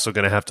 but you're also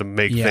going to have to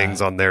make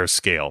things on their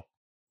scale.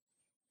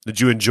 Did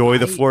you enjoy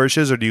the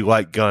flourishes, or do you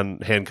like Gunn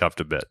handcuffed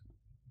a bit?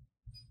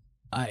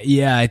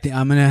 I think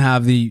I'm going to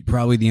have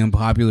probably the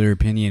unpopular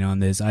opinion on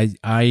this.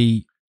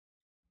 I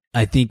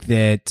think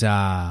that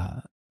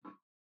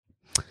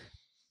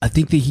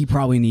he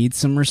probably needs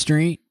some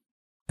restraint.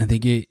 I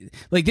think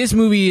this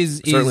movie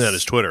is certainly on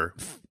his Twitter.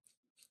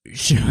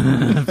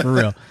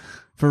 For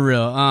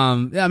real.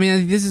 I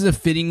mean, this is a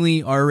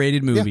fittingly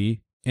R-rated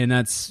movie, and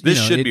that's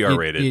should be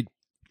R-rated.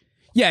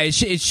 It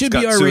should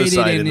be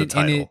R-rated, in the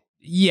title.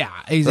 Yeah,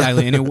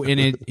 exactly.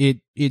 And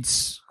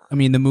it's. I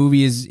mean, the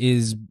movie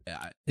is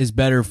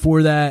better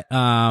for that,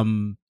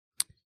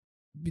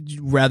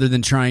 rather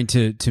than trying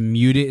to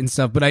mute it and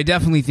stuff. But I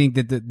definitely think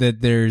that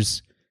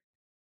there's.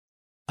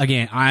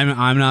 Again,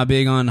 I'm not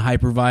big on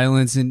hyper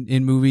violence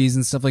in movies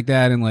and stuff like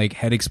that, and like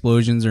head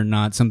explosions are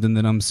not something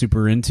that I'm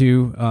super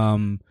into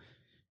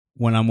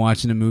when I'm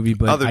watching a movie.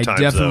 But other I times,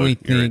 definitely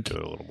you're think into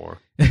it a little more.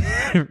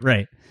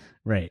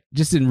 right,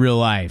 just in real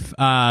life.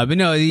 But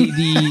no, I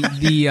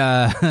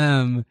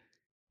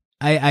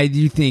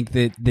do think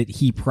that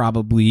he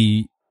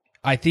probably.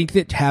 I think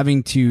that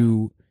having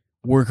to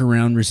work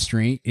around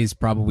restraint is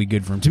probably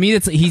good for him. To me,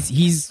 it's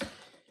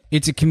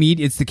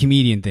the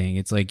comedian thing.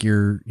 It's like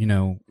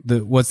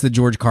what's the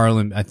George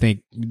Carlin? I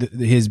think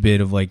his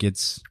bit of like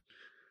it's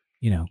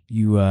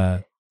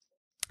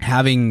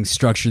having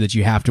structure that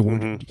you have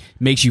to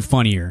makes you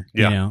funnier.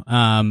 Yeah.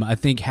 I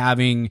think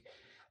having,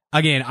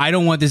 again, I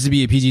don't want this to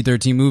be a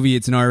PG-13 movie.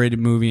 It's an R-rated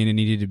movie and it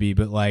needed to be,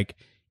 but like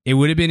it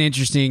would have been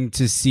interesting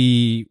to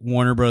see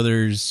Warner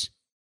Brothers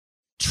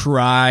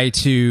try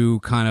to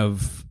kind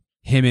of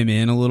hem him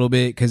in a little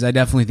bit, because I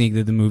definitely think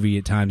that the movie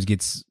at times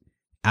gets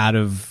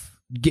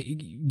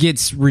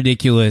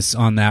ridiculous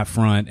on that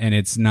front, and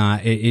it's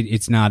not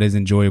as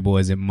enjoyable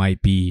as it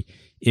might be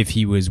if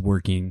he was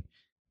working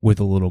with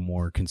a little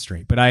more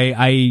constraint. But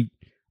I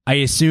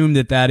assume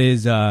that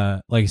is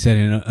like I said,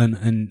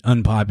 an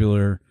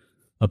unpopular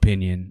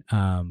opinion.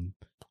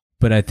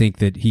 But I think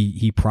that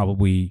he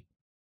probably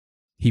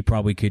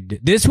could.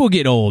 This will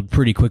get old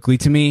pretty quickly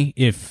to me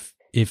if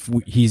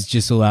he's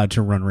just allowed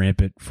to run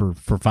rampant for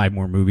 5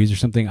 more movies or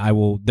something. It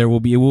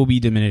will be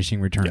diminishing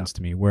returns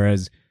to me.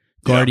 Whereas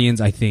Guardians,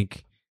 I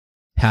think,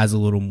 has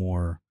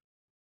more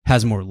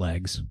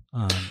legs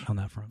on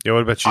that front. Yeah,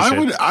 what about you,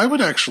 Shane? I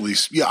would actually,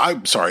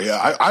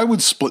 I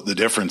would split the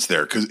difference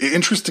there, because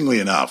interestingly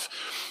enough,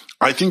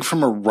 I think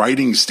from a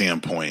writing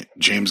standpoint,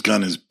 James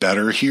Gunn is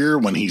better here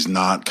when he's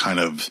not kind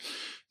of,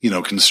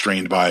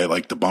 constrained by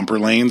like the bumper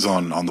lanes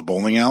on the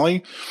bowling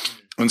alley.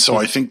 And so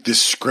I think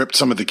this script,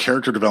 some of the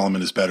character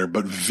development is better,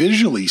 but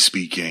visually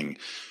speaking,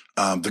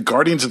 the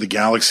Guardians of the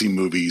Galaxy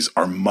movies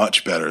are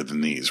much better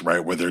than these,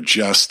 right? Where they're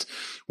just,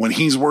 when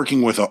he's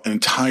working with an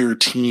entire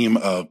team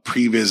of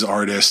previs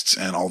artists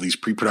and all these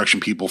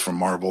pre-production people from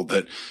Marvel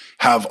that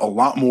have a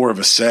lot more of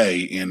a say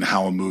in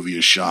how a movie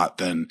is shot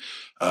than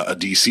a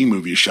DC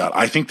movie is shot.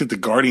 I think that the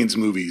Guardians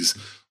movies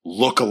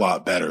look a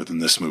lot better than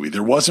this movie.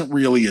 There wasn't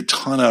really a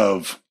ton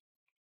of,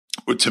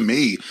 to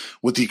me,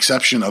 with the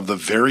exception of the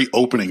very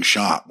opening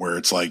shot where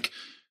it's like,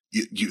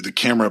 the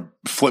camera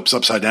flips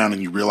upside down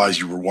and you realize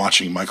you were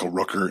watching Michael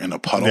Rooker in a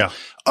puddle. Yeah.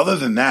 Other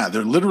than that,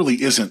 there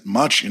literally isn't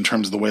much in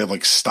terms of the way of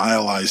like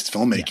stylized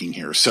filmmaking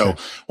here. So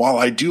while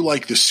I do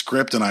like the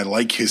script and I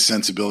like his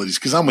sensibilities,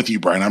 because I'm with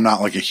you, Brian, I'm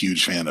not like a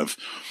huge fan of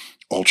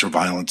ultra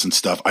violence and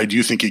stuff. I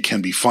do think it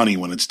can be funny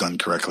when it's done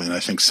correctly. And I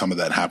think some of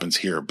that happens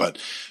here, but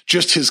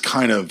just his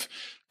kind of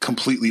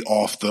completely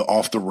off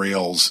the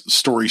rails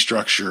story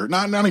structure,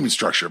 not even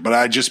structure, but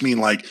I just mean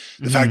like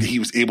the fact that he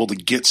was able to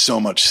get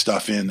so much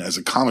stuff in as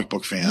a comic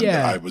book fan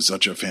that I was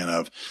such a fan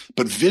of.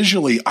 But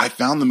visually, I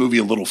found the movie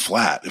a little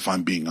flat, if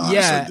I'm being honest.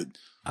 Yeah,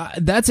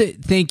 that's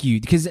it. Thank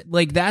you. Because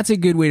like, that's a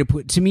good way to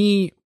put, to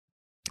me,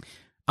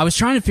 I was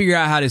trying to figure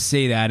out how to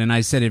say that, and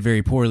I said it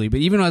very poorly. But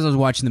even as I was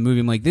watching the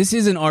movie, I'm like, this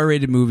is an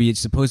R-rated movie. It's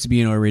supposed to be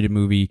an R-rated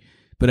movie.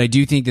 But I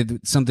do think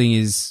that something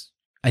is,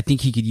 I think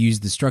he could use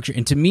the structure.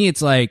 And to me,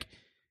 it's like,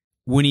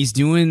 when he's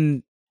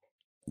doing,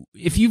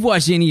 if you've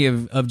watched any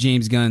of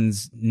James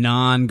Gunn's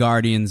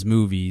non-Guardians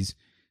movies,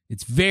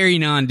 it's very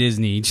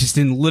non-Disney, just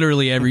in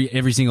literally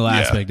every single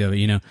aspect of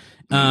it,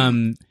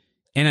 And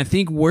I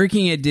think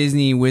working at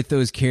Disney with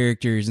those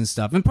characters and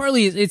stuff, and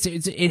partly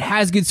it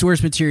has good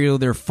source material.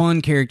 They're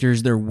fun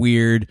characters. They're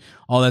weird,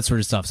 all that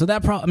sort of stuff. So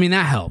that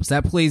that helps.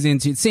 That plays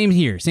into, same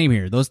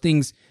here. Those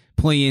things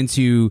play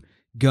into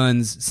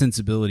Gunn's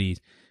sensibilities.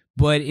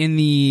 But in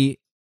the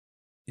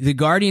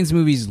Guardians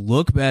movies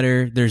look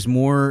better. There's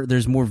more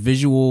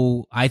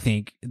visual. I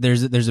think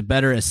there's a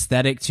better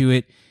aesthetic to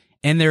it,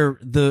 and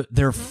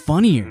they're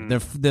funnier.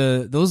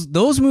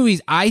 Those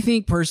movies, I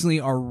think personally,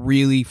 are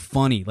really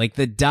funny. Like,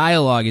 the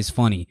dialogue is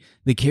funny,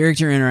 the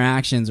character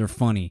interactions are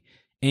funny,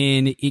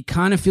 and it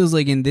kind of feels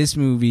like in this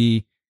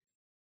movie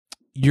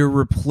you're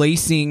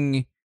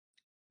replacing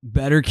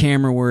better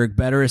camera work,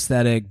 better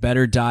aesthetic,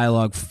 better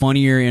dialogue,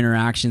 funnier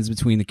interactions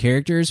between the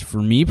characters.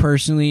 For me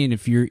personally, and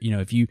if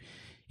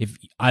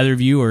either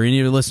of you or any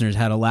of the listeners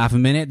had a laugh a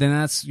minute, then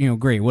that's,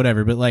 great,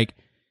 whatever. But like,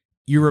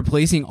 you're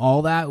replacing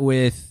all that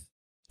with,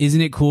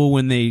 isn't it cool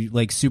when they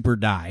like super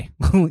die?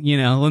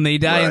 When they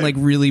die in like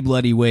really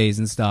bloody ways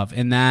and stuff.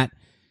 And that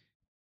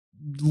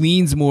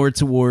leans more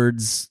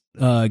towards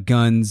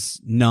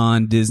Gunn's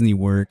non-Disney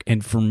work.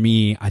 And for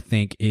me, I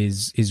think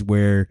is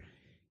where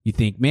you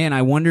think, man,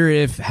 I wonder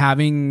if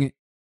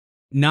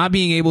not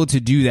being able to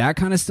do that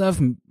kind of stuff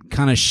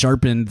kind of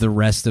sharpened the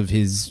rest of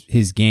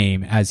his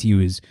game as he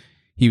was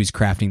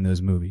crafting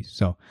those movies.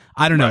 So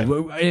I don't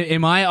know. Right.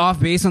 Am I off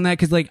base on that?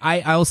 Because like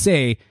I'll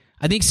say,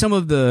 I think some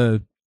of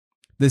the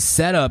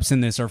setups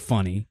in this are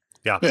funny.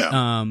 Yeah.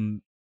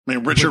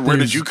 Richard, where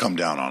did you come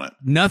down on it?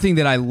 Nothing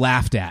that I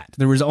laughed at.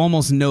 There was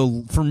almost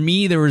no, for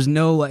me, there was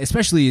no,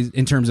 especially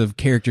in terms of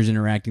characters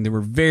interacting, there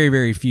were very,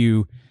 very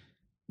few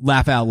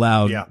laugh out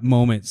loud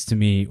moments to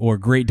me, or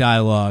great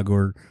dialogue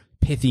or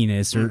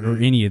pithiness or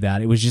any of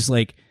that. It was just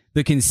like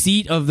the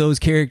conceit of those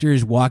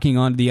characters walking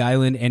onto the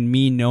island and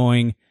me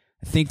knowing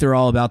I think they're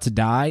all about to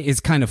die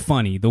is kind of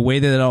funny. The way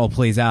that it all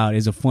plays out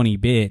is a funny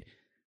bit,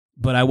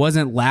 but I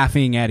wasn't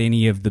laughing at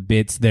any of the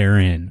bits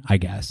therein, I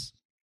guess.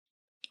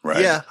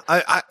 Right. Yeah.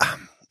 I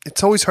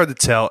it's always hard to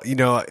tell.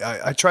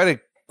 I try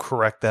to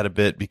correct that a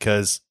bit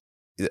because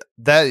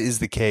that is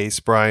the case,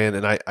 Brian,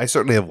 and I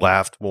certainly have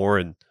laughed more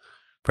in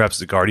perhaps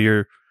the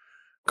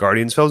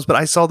Guardians films, but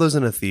I saw those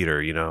in a theater,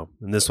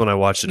 and this one I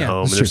watched at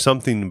home, and there's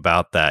something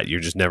about that. You're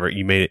just never,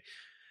 you made it,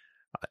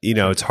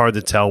 it's hard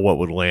to tell what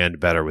would land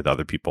better with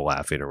other people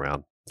laughing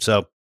around.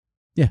 So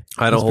yeah,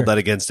 I don't hold that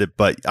against it,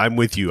 but I'm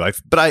with you.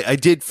 But I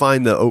did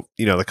find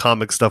the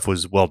comic stuff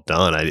was well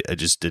done. I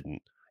just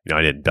didn't,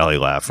 I didn't belly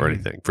laugh or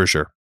anything for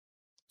sure.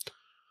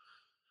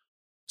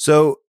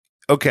 So,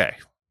 okay,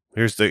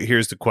 here's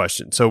the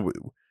question. So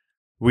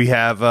we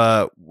have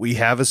a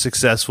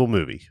successful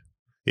movie.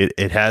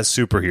 It has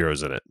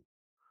superheroes in it.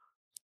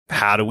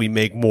 How do we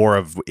make more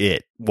of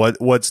it?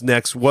 What's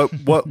next?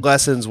 What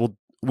lessons will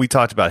we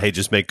talked about? Hey,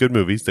 just make good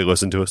movies. They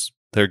listen to us.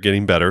 They're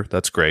getting better.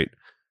 That's great.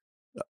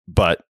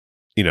 But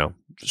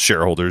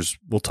shareholders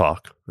will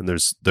talk, and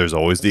there's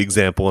always the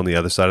example on the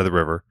other side of the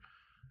river.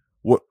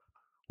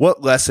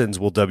 What lessons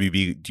will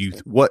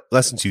WB what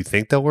lessons do you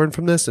think they'll learn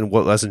from this, and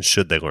what lessons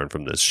should they learn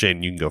from this?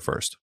 Shane, you can go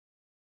first.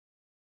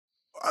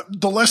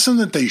 The lesson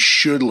that they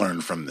should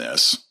learn from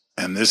this,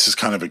 and this is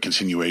kind of a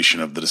continuation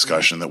of the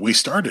discussion that we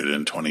started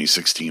in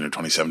 2016 or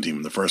 2017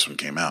 when the first one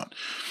came out.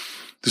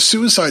 The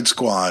Suicide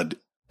Squad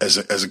as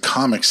a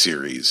comic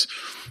series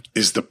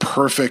is the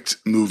perfect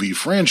movie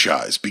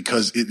franchise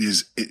because it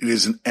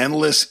is an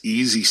endless,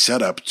 easy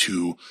setup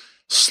to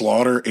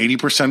slaughter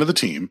 80% of the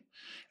team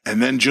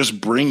and then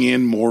just bring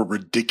in more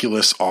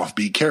ridiculous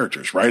offbeat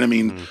characters, right? I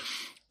mean,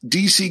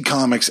 DC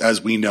Comics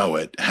as we know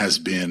it has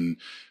been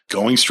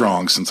going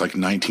strong since like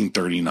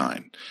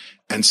 1939.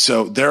 And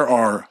so there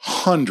are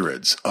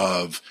hundreds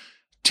of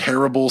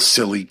terrible,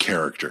 silly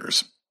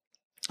characters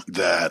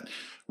that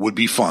would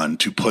be fun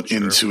to put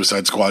in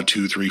Suicide Squad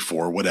 2, 3,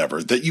 4,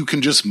 whatever, that you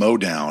can just mow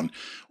down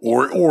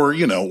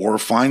or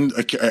find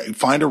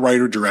a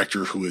writer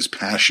director who is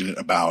passionate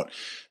about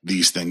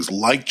these things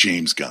like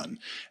James Gunn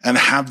and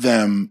have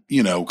them,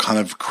 kind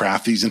of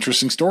craft these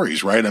interesting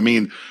stories, right? I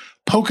mean,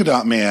 Polka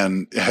Dot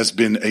Man has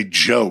been a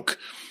joke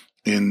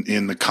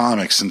in the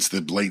comics since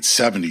the late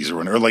 70s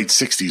or late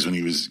 60s when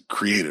he was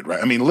created,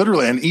 right? I mean,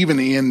 literally, and even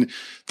in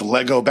the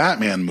Lego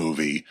Batman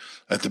movie,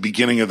 at the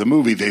beginning of the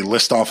movie, they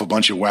list off a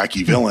bunch of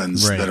wacky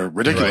villains that are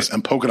ridiculous,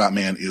 and Polka Dot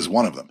Man is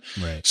one of them.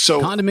 Right.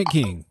 So Condiment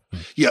King.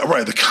 Yeah,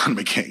 right. The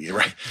Condiment King. You're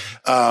right.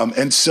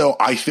 And so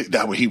I think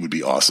that he would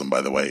be awesome,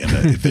 by the way,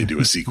 if they do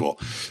a sequel.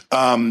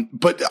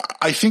 But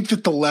I think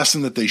that the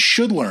lesson that they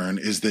should learn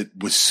is that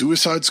with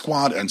Suicide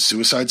Squad and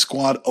Suicide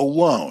Squad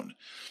alone,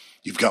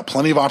 you've got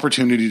plenty of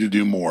opportunity to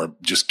do more.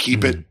 Just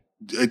keep it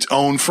its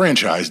own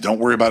franchise. Don't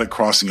worry about it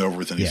crossing over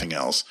with anything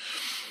else.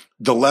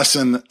 The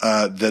lesson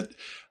that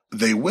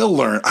they will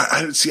learn,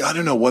 I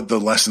don't know what the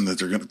lesson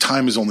that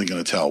time is only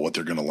going to tell what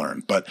they're going to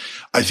learn. But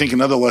I think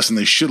another lesson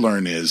they should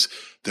learn is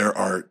there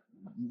are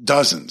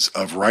dozens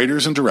of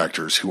writers and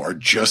directors who are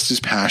just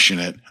as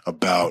passionate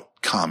about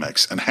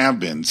comics and have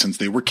been since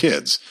they were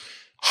kids.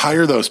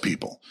 Hire those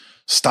people.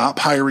 Stop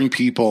hiring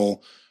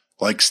people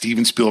like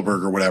Steven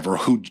Spielberg or whatever,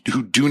 who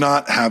do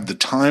not have the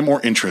time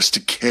or interest to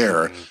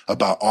care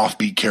about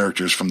offbeat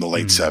characters from the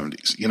late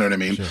 70s. You know what I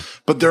mean? Sure.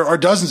 But there are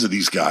dozens of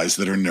these guys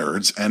that are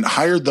nerds, and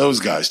hire those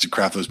guys to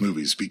craft those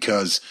movies,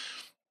 because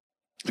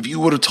if you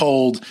would have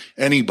told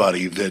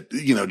anybody that,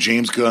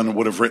 James Gunn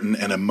would have written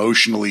an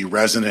emotionally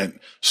resonant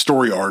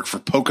story arc for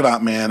Polka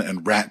Dot Man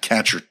and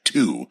Ratcatcher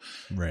 2,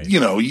 right,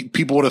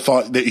 people would have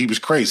thought that he was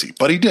crazy,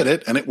 but he did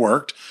it and it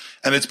worked.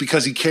 And it's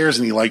because he cares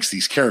and he likes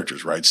these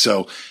characters, right?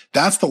 So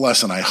that's the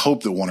lesson I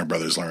hope that Warner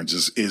Brothers learns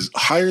is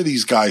hire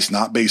these guys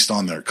not based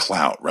on their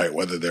clout, right?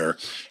 Whether they're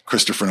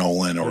Christopher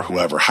Nolan or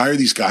whoever. Hire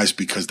these guys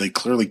because they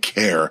clearly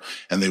care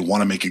and they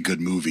want to make a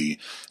good movie.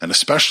 And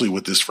especially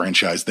with this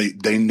franchise,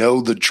 they know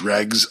the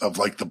dregs of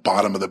like the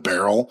bottom of the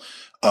barrel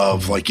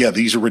of like, yeah,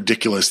 these are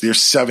ridiculous. There's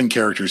 7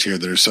 characters here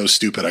that are so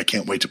stupid. I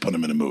can't wait to put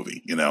them in a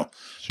movie, Sure.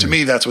 To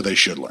me, that's what they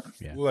should learn.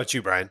 Yeah. What about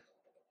you, Brian?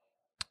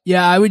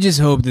 Yeah, I would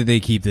just hope that they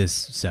keep this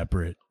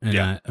separate. And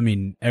I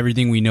mean,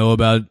 everything we know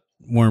about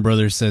Warner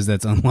Brothers says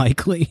that's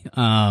unlikely.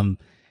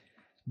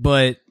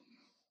 But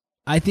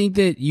I think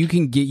that you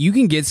can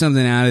get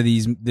something out of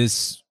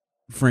this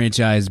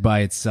franchise by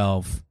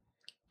itself.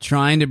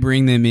 Trying to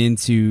bring them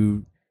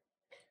into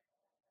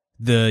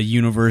the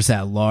universe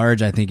at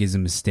large, I think, is a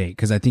mistake,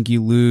 because I think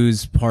you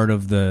lose part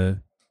of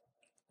the,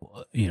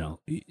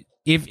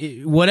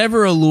 if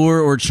whatever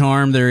allure or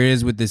charm there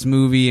is with this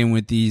movie and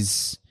with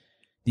these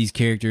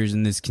characters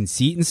and this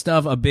conceit and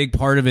stuff, a big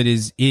part of it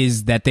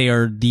is that they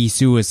are the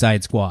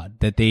Suicide Squad,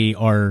 that they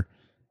are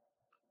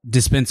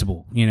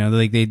dispensable,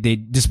 like they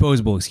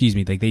disposable, excuse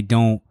me, like they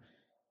don't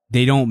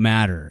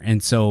matter.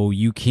 And so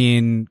you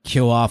can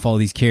kill off all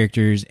these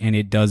characters and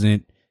it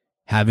doesn't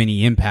have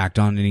any impact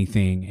on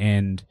anything.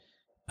 And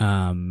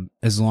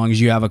as long as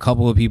you have a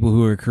couple of people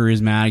who are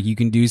charismatic, you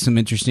can do some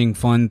interesting,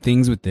 fun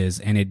things with this,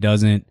 and it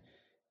doesn't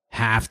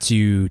have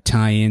to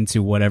tie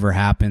into whatever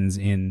happens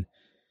in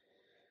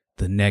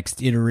the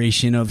next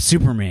iteration of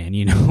Superman,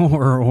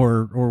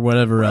 or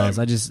whatever else.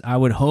 I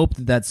would hope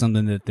that that's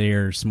something that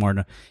they're smart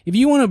enough. If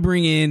you want to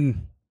bring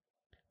in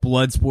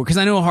Bloodsport, because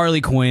I know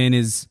Harley Quinn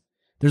is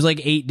there's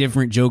like 8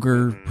 different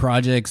Joker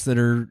projects that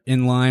are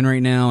in line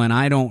right now, and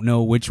I don't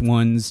know which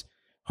ones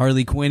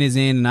Harley Quinn is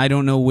in, and I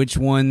don't know which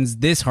ones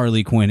this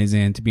Harley Quinn is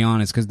in, to be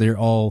honest, because they're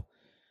all,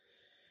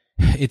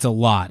 it's a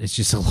lot. It's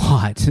just a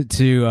lot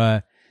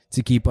to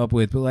keep up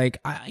with. But like,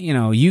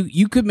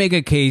 you could make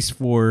a case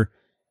for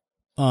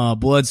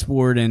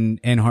Bloodsport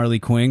and Harley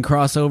Quinn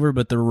crossover,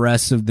 but the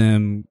rest of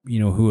them,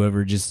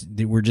 whoever,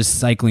 we're just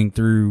cycling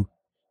through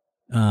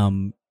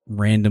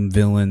random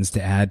villains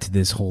to add to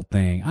this whole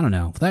thing. I don't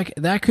know.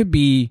 That could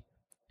be,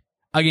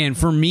 again,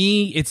 for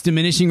me, it's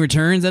diminishing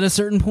returns at a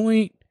certain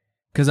point,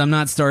 because I'm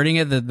not starting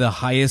at the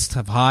highest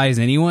of highs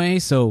anyway.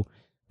 So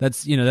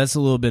that's a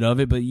little bit of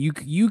it. But you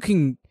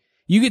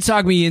could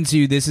talk me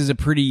into, this is a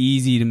pretty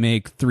easy to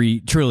make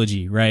 3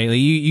 trilogy, right? Like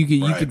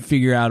you could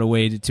figure out a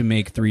way to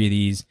make 3 of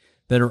these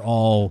that are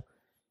all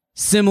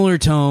similar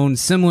tone,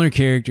 similar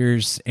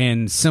characters,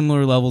 and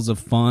similar levels of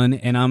fun.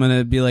 And I'm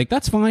gonna be like,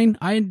 that's fine.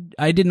 I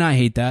did not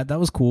hate that. That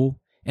was cool.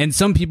 And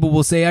some people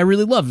will say, I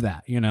really love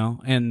that,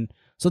 and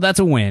so that's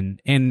a win.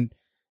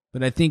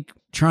 But I think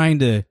trying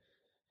to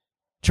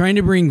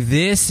bring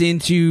this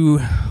into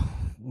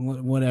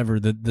whatever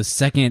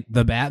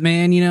the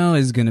Batman,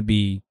 is going to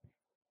be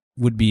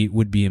would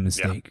be a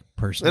mistake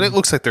personally. And it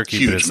looks like they're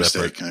keeping Huge it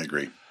separate. mistake. I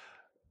agree.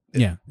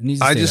 Yeah, it needs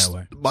to stay that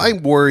way. My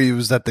worry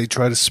was that they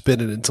try to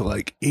spin it into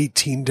like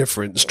 18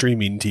 different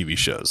streaming TV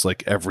shows.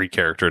 Like every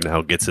character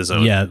now gets his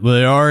own. Yeah, well,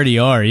 they already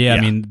are. Yeah,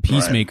 I mean,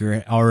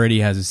 Peacemaker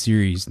already has a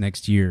series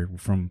next year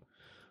from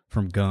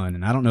Gunn,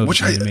 and I don't know.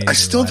 Which I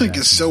still think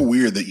is so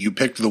weird that you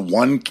picked the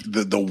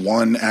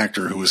one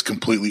actor who is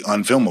completely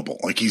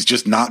unfilmable. Like he's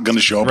just not going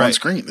to show up on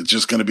screen. It's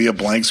just going to be a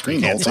blank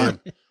screen the whole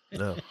time.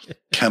 No,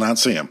 cannot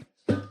see him.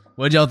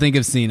 What'd y'all think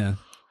of Cena?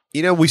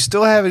 We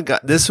still haven't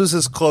got. This was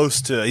as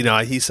close to.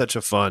 He's such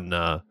a fun,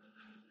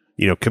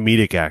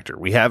 comedic actor.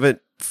 We haven't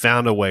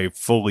found a way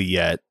fully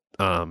yet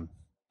to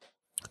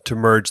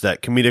merge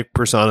that comedic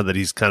persona that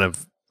he's kind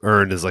of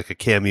earned as like a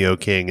cameo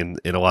king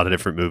in a lot of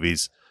different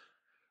movies,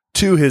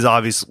 to his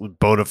obvious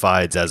bona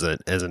fides as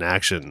an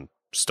action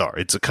star.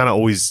 It's kind of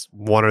always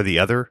one or the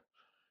other.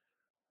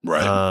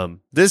 Right.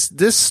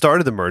 This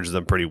started to merge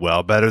them pretty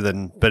well, better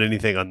than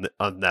anything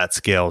on that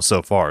scale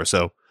so far.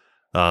 So,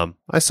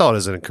 I saw it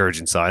as an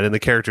encouraging sign, and the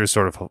character is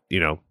sort of,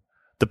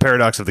 the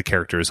paradox of the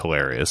character is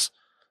hilarious.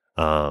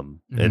 And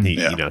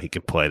he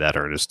can play that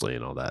earnestly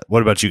and all that.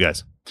 What about you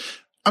guys?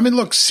 I mean,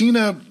 look,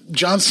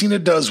 John Cena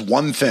does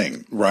one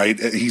thing, right?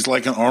 He's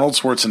like an Arnold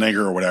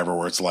Schwarzenegger or whatever,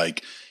 where it's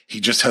like, he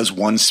just has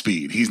one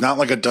speed. He's not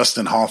like a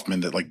Dustin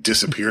Hoffman that like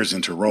disappears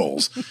into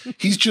roles.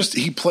 He's just,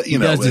 he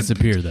does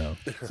disappear though.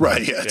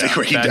 Right.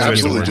 Yeah. He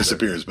absolutely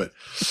disappears, but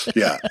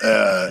yeah.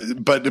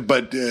 But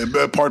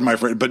pardon my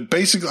friend, but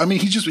basically, I mean,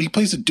 he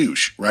plays a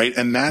douche, right?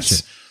 And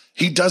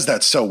he does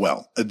that so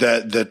well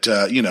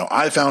that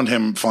I found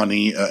him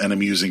funny and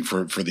amusing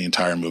for the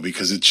entire movie.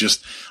 Cause it's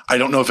just, I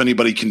don't know if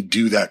anybody can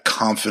do that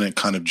confident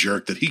kind of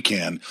jerk that he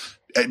can,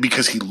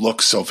 because he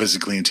looks so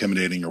physically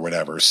intimidating or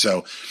whatever.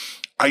 So,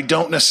 I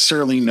don't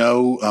necessarily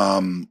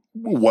know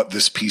what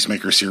this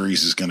Peacemaker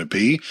series is going to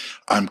be.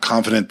 I'm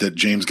confident that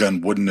James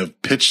Gunn wouldn't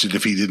have pitched it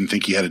if he didn't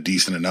think he had a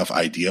decent enough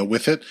idea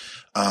with it.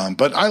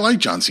 But I like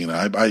John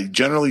Cena. I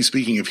generally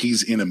speaking, if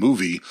he's in a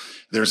movie,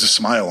 there's a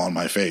smile on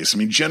my face. I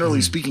mean,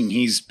 generally speaking,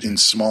 he's in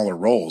smaller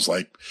roles.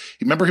 Like,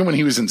 remember him when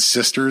he was in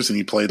Sisters and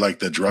he played like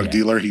the drug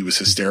dealer? He was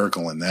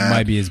hysterical in that.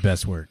 Might be his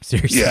best work.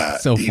 Seriously. Yeah.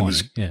 So he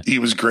funny. He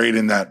was great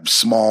in that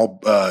small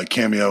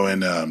cameo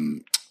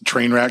in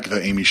Trainwreck,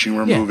 the Amy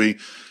Schumer movie.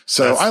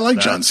 So I like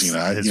John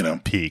Cena. His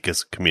peak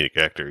as a comedic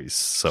actor. He's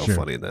so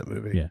funny in that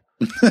movie. Yeah.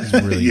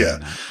 Really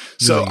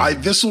So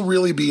this will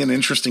really be an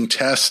interesting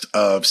test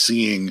of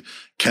seeing,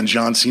 can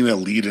John Cena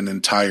lead an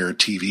entire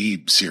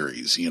TV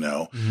series?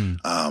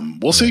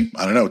 We'll see.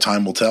 I don't know.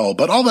 Time will tell.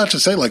 But all that to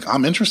say, like,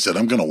 I'm interested.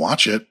 I'm going to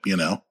watch it.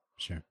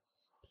 Sure.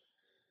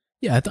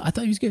 Yeah, I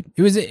thought he was good.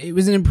 It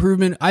was an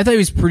improvement. I thought he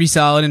was pretty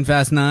solid in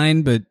Fast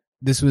 9, but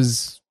this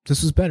was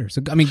better.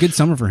 So I mean, good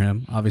summer for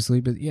him,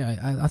 obviously. But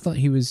yeah, I thought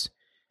he was.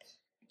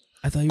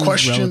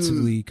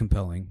 Relatively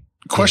compelling.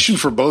 Question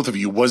for both of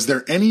you. Was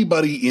there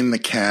anybody in the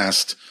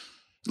cast?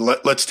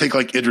 Let's take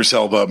like Idris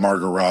Elba,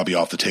 Margot Robbie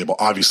off the table.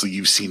 Obviously,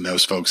 you've seen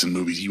those folks in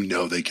movies.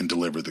 They can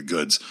deliver the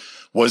goods.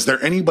 Was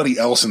there anybody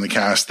else in the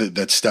cast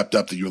that stepped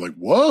up that you were like,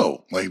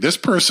 whoa, like this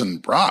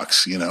person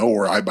rocks,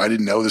 or I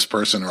didn't know this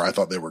person, or I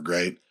thought they were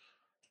great?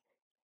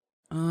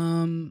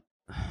 I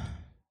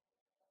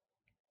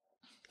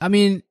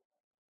mean,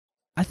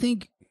 I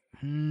think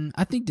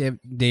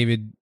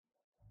David.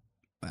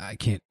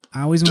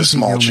 I always want to say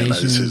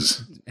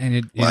Dalmatian,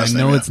 and I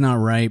know it's not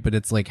right, but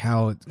it's like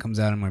how it comes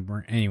out in my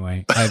brain.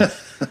 Anyway,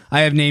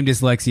 I have name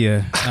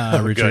dyslexia,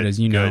 Richard, as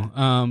you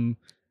know.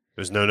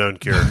 There's no known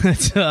cure.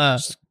 Yeah,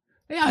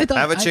 I thought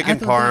have a chicken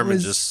parm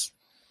and just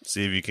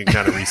see if you can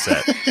kind of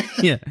reset.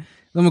 Yeah,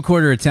 I'm a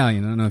quarter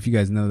Italian. I don't know if you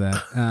guys know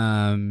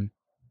that.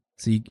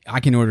 So I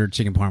can order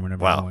chicken parm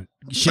whenever I want.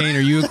 Shane, are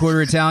you a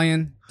quarter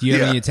Italian? Do you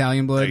have any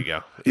Italian blood? There you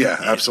go. Yeah,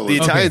 absolutely.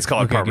 The Italians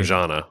call it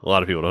Parmigiana. Good. A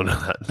lot of people don't know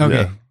that.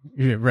 Okay.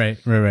 Yeah. Right.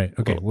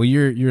 Okay. Well,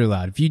 you're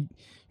allowed. If you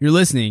you're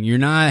listening, you're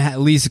not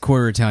at least a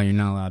quarter Italian,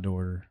 you're not allowed to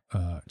order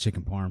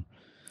chicken parm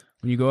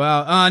when you go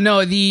out. No,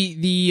 I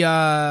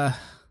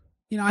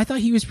thought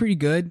he was pretty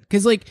good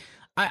because, like,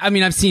 I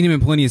mean, I've seen him in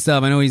plenty of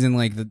stuff. I know he's in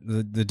like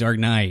the Dark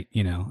Knight,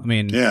 I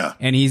mean, yeah,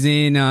 and he's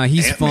in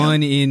he's Ant-Man.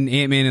 fun in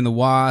Ant-Man and the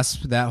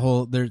Wasp,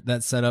 that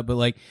setup. But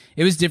like,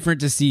 it was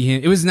different to see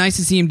him. It was nice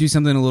to see him do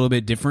something a little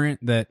bit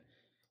different that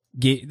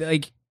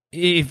like.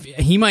 If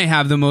he might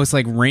have the most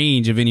like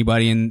range of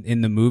anybody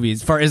in the movie,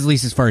 at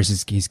least as far as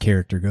his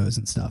character goes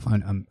and stuff.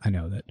 I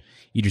know that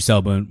Idris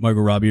Elba and Margot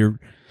Robbie are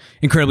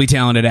incredibly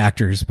talented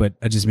actors, but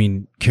I just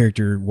mean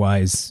character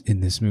wise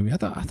in this movie. I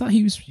thought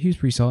he was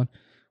pretty solid.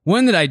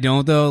 One that I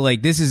don't though,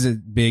 like this is a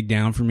big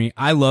down for me.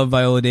 I love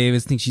Viola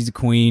Davis, think she's a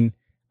queen.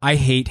 I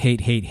hate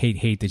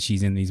that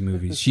she's in these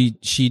movies. She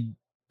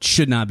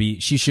should not be.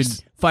 She should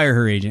fire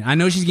her agent. I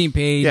know she's getting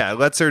paid. Yeah,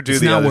 lets her do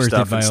It's the not other worth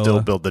stuff it, and Viola. still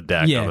build the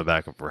deck Yeah. on the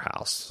back of her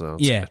house. So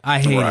it's Yeah, good. I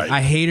hate Right. it.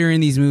 I hate her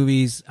in these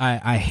movies.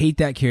 I hate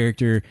that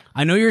character.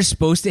 I know you're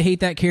supposed to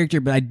hate that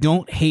character, but I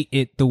don't hate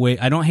it the way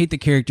I don't hate the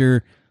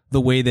character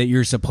the way that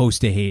you're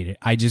supposed to hate it.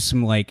 I just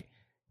am like,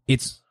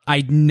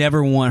 I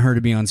never want her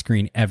to be on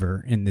screen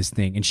ever in this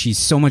thing, and she's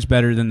so much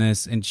better than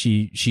this, and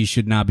she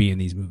should not be in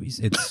these movies.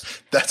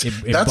 That's it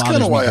that's bothers kind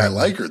of me why I greatly.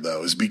 like her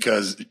though, is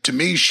because to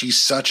me she's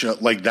such a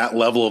like that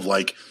level of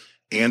like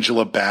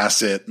Angela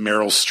Bassett,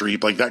 Meryl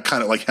Streep, like that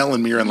kind of like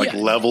Helen Mirren, like Yeah.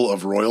 level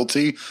of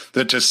royalty.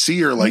 That to see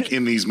her like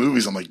in these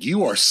movies, I'm like,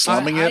 you are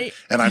slumming it,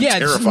 and I'm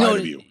terrified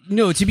of you.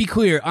 No, to be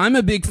clear, I'm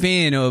a big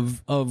fan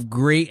of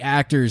great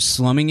actors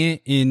slumming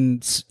it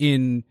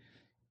in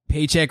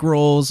paycheck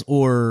roles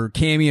or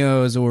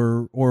cameos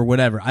or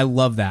whatever. I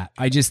love that.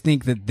 I just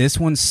think that this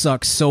one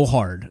sucks so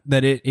hard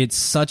that it's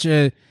such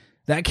a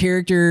that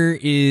character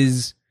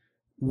is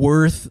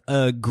worth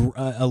a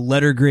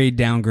letter grade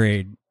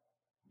downgrade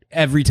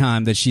every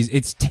time that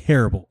it's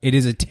terrible. It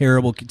is a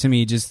terrible to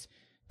me, just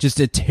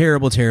a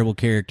terrible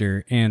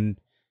character, and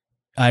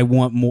I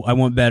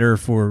want better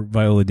for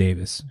Viola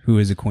Davis, who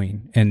is a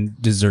queen and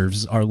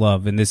deserves our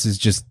love, and this is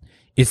just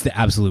it's the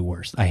absolute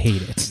worst. I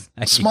hate it.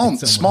 I hate Small it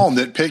so small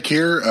much. nitpick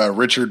here,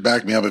 Richard.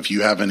 Back me up if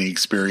you have any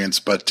experience,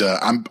 but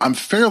I'm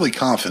fairly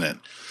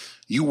confident.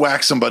 You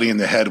whack somebody in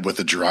the head with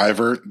a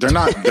driver, they're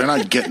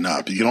not getting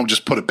up. You don't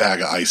just put a bag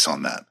of ice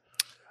on that.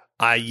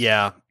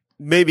 Yeah,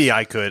 maybe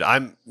I could.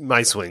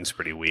 My swing's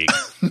pretty weak.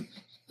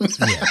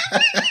 Yeah.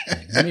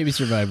 Maybe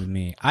survive with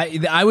me.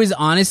 I was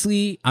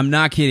honestly, I'm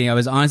not kidding. I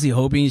was honestly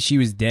hoping she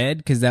was dead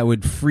because that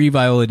would free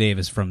Viola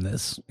Davis from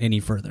this any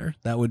further.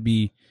 That would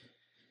be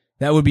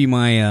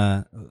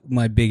my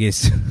my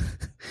biggest.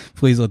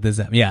 Please let this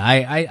happen. Yeah,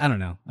 I don't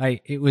know.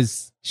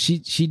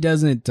 She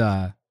doesn't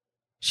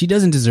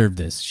deserve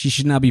this. She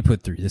should not be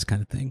put through this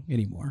kind of thing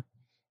anymore.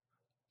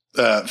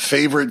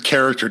 Favorite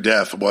character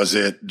death, was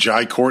it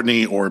Jai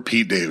Courtney or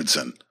Pete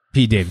Davidson?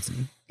 Pete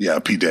Davidson. Yeah,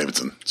 Pete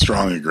Davidson.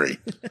 Strong agree.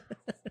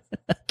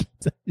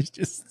 It's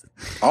just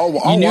I'll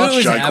You knew it watch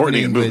was Jai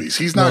Courtney in happening, but movies.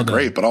 He's well not done.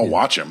 great, but I'll Yeah.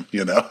 watch him,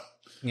 you know?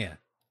 yeah.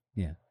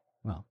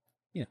 Well,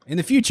 in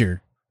the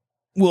future,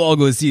 we'll all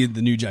go see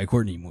the new Jai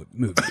Courtney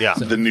movie. Yeah,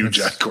 The new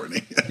Jai that's-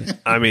 Courtney.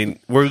 I mean,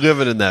 we're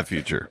living in that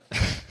future.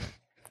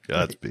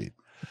 Godspeed.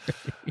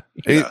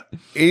 Yeah.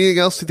 Anything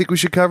else you think we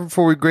should cover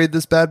before we grade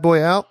this bad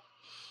boy out?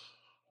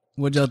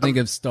 What'd y'all think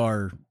of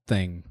Star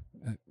thing?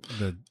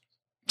 The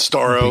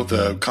Starro,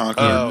 the Big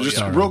Conqueror. Oh, Just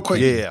yeah. real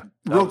quick, Yeah.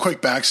 real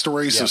quick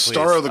backstory. Yeah, So please.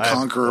 Starro the I have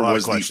Conqueror a lot of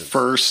was the questions.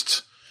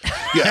 first.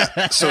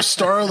 Yeah. So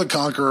Starro the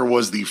Conqueror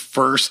was the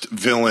first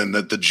villain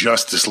that the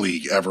Justice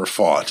League ever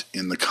fought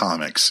in the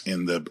comics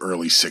in the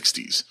early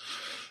 60s.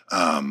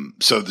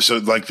 So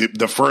like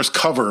the first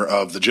cover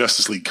of the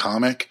Justice League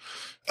comic,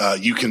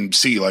 you can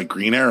see like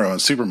Green Arrow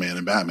and Superman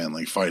and Batman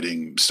like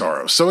fighting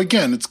Starro. So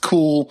again, it's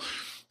cool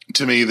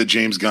to me that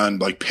James Gunn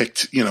like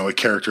picked, a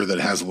character that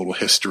has a little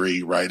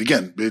history, right?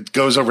 Again, it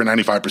goes over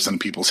 95% of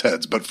people's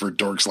heads, but for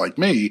dorks like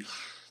me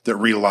that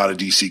read a lot of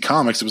DC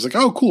comics, it was like,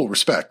 oh, cool,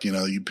 respect.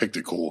 You picked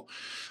a cool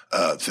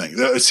thing.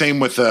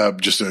 Same with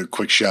just a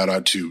quick shout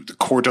out to the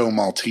Corto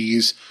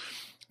Maltese.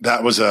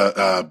 That was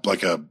a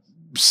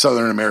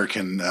Southern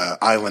American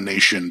island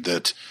nation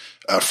that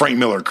Frank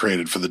Miller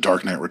created for The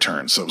Dark Knight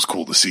Returns. So it was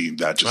cool to see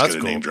that just That's get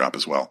a cool. name drop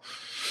as well.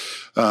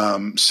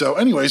 So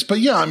anyways, but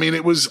yeah, I mean,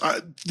 it was,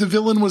 the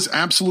villain was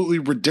absolutely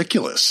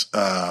ridiculous.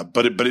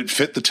 But it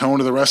fit the tone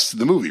of the rest of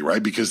the movie,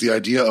 right? Because the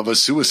idea of a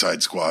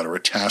Suicide Squad or a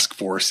Task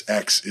Force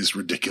X is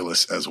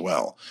ridiculous as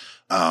well.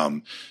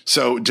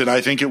 So did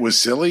I think it was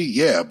silly?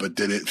 Yeah. But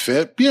did it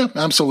fit? Yeah,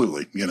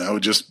 absolutely. It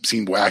just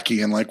seemed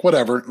wacky and like,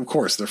 whatever. Of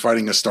course, they're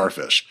fighting a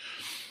starfish.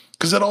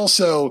 Cause it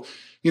also,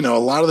 a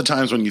lot of the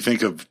times when you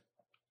think of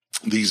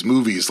these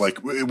movies, like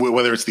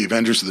whether it's the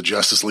Avengers or the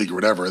Justice League or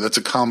whatever, that's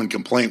a common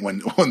complaint when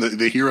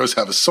the heroes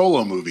have a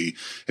solo movie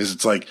is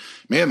it's like,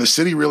 man, the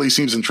city really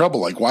seems in trouble.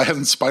 Like, why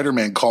hasn't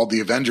Spider-Man called the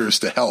Avengers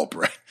to help?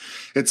 Right.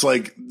 It's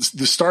like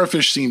the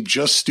starfish seemed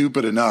just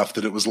stupid enough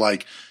that it was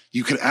like,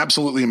 you could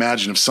absolutely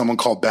imagine if someone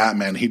called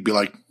Batman, he'd be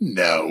like,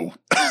 no,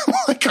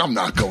 Like, I'm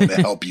not going to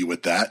help you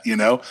with that.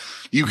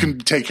 You can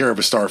take care of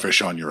a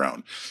starfish on your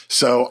own.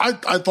 So I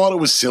thought it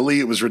was silly.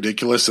 It was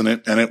ridiculous, and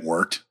it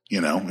worked.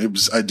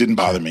 It didn't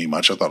bother me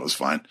much. I thought it was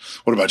fine.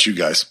 What about you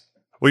guys?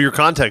 Well, your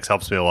context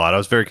helps me a lot. I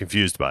was very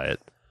confused by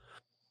it.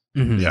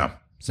 Mhm. Yeah.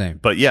 Same.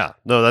 But yeah,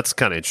 no, that's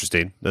kind of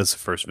interesting. That's the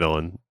first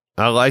villain.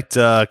 I liked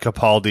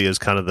Capaldi as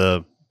kind of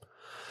the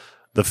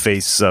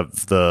face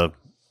of the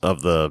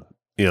the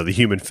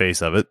human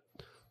face of it.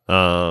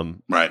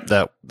 Right.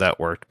 That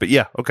worked. But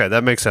yeah, okay,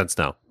 that makes sense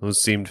now. It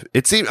seemed,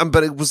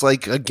 but it was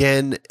like,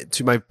 again,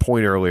 to my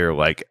point earlier,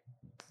 like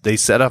they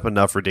set up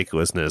enough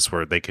ridiculousness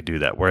where they could do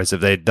that. Whereas if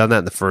they had done that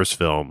in the first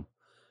film,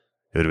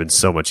 it would have been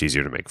so much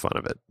easier to make fun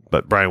of it.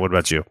 But Brian, what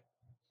about you?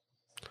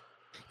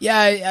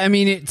 Yeah, I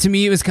mean, to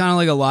me, it was kind of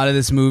like a lot of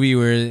this movie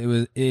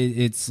where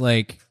it's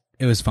like,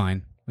 it was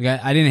fine.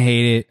 Like, I didn't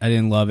hate it. I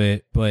didn't love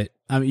it. But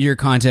your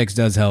context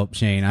does help,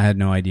 Shane. I had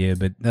no idea.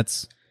 But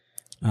that's,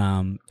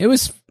 it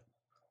was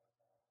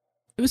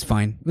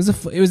fine. It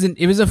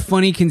was a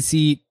funny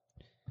conceit.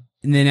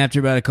 And then after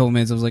about a couple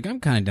minutes, I was like,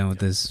 I'm kind of done with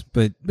this.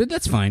 But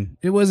that's fine.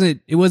 It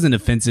wasn't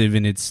offensive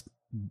in its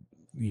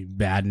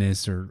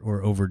badness or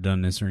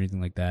overdoneness or anything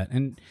like that.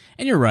 And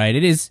you're right.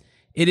 It is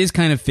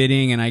kind of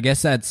fitting. And I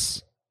guess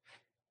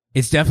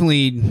it's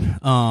definitely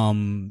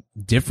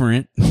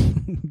different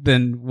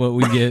than what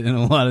we get in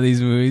a lot of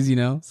these movies,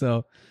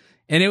 So,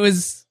 and it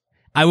was,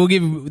 I will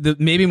give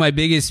maybe my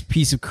biggest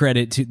piece of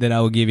credit that I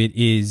will give it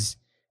is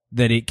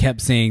that it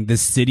kept saying the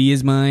city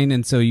is mine,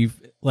 and so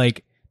this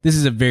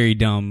is a very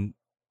dumb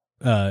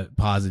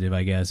positive,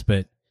 I guess,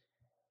 but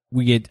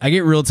I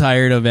get real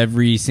tired of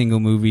every single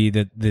movie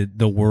that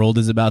the world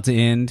is about to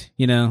end,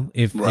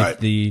 if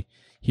the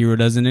hero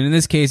doesn't. And in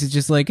this case, it's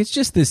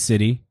just this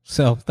city.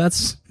 So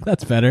that's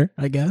better,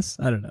 I guess.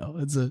 I don't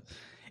know.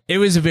 It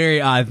was a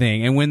very odd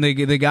thing. And when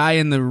the guy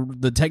in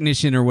the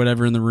technician or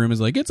whatever in the room is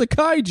like, it's a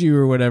kaiju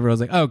or whatever, I was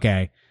like,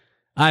 okay,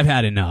 I've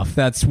had enough.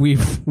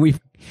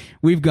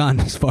 We've gone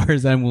as far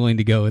as I'm willing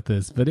to go with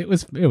this, but it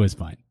was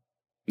fine.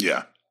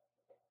 Yeah.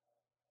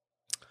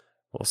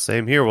 Well,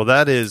 same here. Well,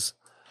 that is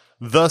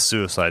the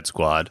Suicide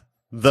Squad,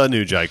 the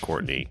new Jai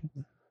Courtney.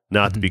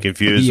 Not to be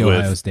confused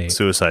with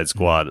Suicide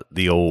Squad,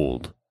 the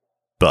old,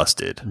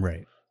 busted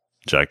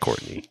Jai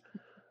Courtney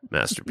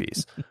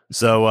masterpiece.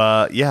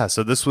 So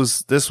so this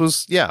was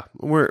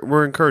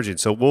we're encouraging.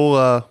 So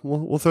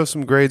we'll throw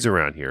some grades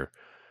around here.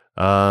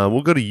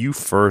 We'll go to you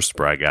first,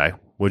 Bri Guy.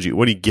 What do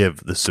you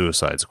give the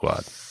Suicide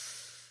Squad?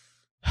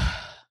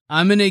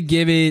 I'm just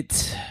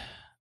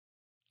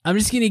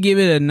gonna give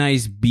it a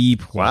nice B+.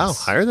 Wow,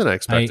 higher than I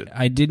expected.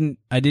 I didn't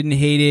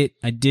hate it.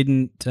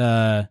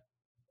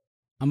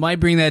 I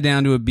might bring that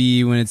down to a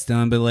B when it's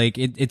done, but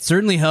it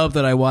certainly helped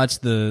that I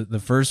watched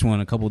the first one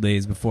a couple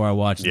days before I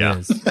watched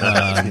this.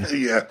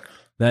 Yeah.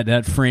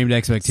 That framed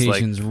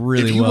expectations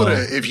really well.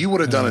 If you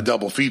would have done a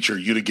double feature,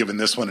 you'd have given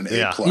this one an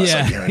A+.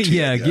 I guarantee.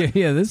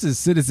 Yeah. This is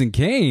Citizen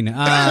Kane.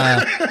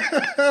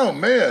 Oh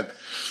man.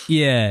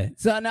 Yeah.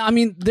 So no, I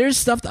mean, there's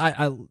stuff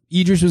that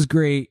Idris was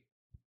great.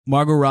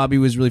 Margot Robbie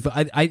was really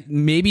fun. I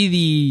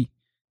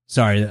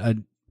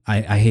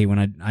hate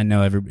when I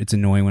know it's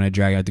annoying when I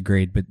drag out the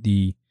grade, but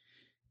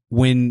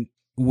when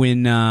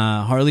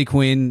Harley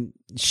Quinn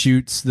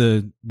shoots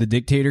the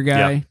dictator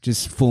guy,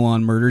 just full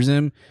on murders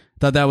him.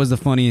 Thought that was the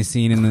funniest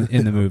scene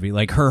in the movie.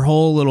 Like her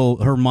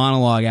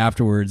monologue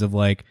afterwards of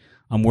like,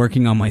 I'm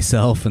working on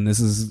myself and this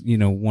is,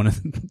 one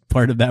of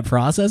part of that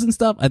process and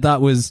stuff. I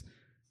thought was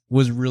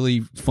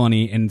really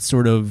funny and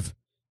sort of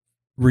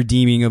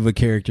redeeming of a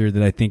character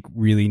that I think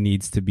really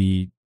needs to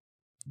be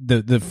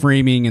the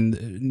framing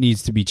and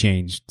needs to be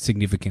changed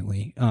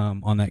significantly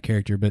on that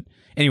character. But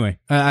anyway,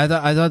 I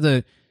thought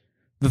the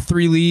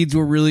three leads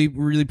were really,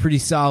 really pretty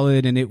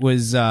solid, and it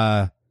was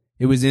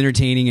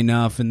entertaining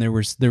enough, and there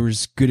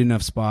was good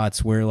enough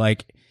spots where,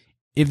 like,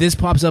 if this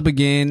pops up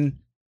again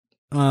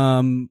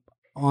on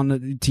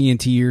the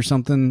TNT or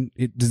something,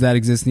 does that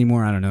exist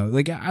anymore? I don't know.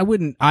 Like, I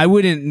wouldn't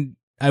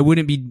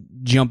be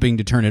jumping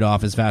to turn it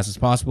off as fast as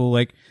possible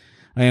like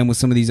I am with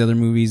some of these other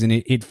movies, and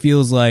it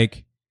feels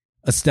like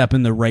a step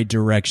in the right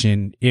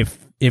direction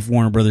if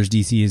Warner Brothers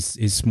DC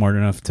is smart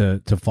enough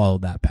to follow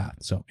that path.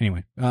 So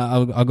anyway,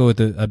 I'll go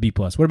with a B+.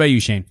 What about you,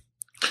 Shane?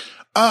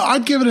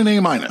 I'd give it an A-.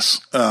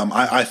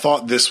 I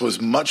thought this was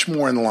much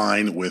more in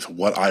line with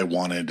what I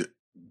wanted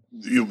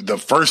the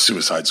first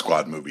Suicide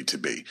Squad movie to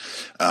be.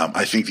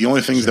 I think the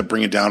only things that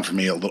bring it down for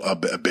me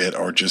a bit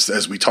are just,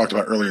 as we talked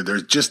about earlier,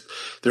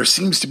 there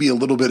seems to be a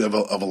little bit of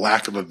a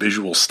lack of a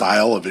visual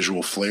style, a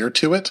visual flair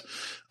to it,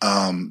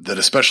 that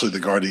especially the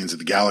Guardians of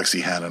the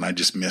Galaxy had, and I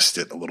just missed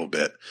it a little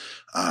bit.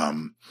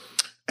 And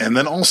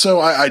then also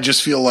I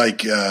just feel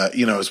like,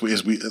 as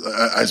we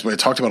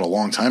talked about a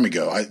long time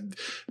ago,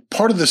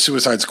 part of the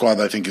Suicide Squad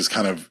that I think is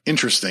kind of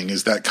interesting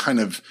is that kind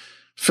of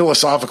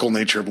philosophical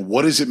nature of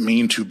what does it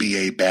mean to be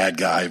a bad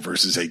guy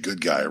versus a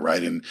good guy,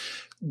 right? And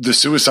the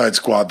Suicide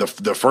Squad,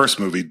 the first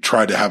movie,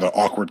 tried to have an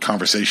awkward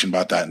conversation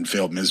about that and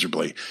failed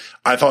miserably.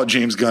 I thought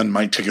James Gunn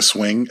might take a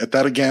swing at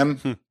that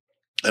again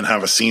and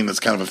have a scene that's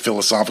kind of a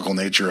philosophical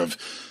nature of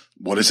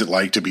what is it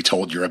like to be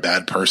told you're a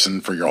bad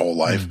person for your whole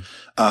life?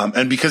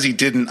 And because he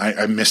didn't,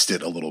 I missed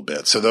it a little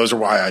bit. So those are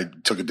why I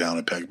took it down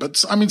a peg.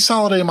 But I mean,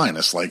 solid A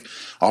minus. Like,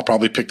 I'll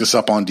probably pick this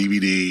up on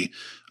DVD.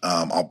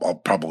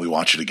 I'll probably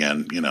watch it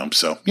again, you know.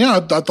 So yeah,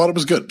 I thought it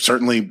was good.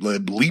 Certainly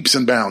leaps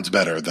and bounds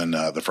better than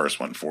the first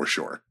one for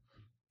sure.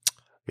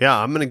 Yeah,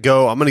 I'm gonna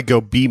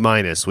go B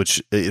minus,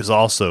 which is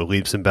also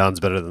leaps and bounds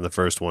better than the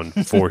first one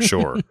for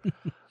sure.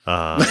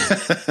 Yeah.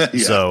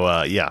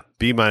 So yeah,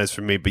 B minus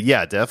for me. But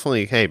yeah,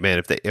 definitely. Hey man,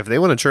 if they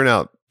want to churn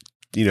out,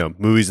 you know,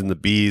 movies in the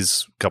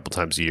Bs a couple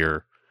times a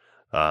year,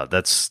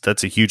 that's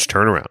a huge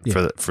turnaround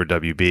for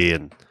WB,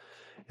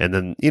 and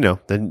then you know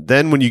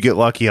then when you get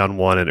lucky on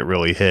one and it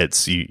really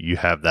hits, you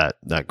have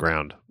that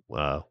ground.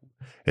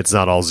 It's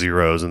not all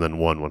zeros and then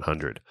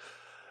 100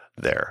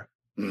 there.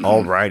 Mm-hmm.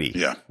 Alrighty.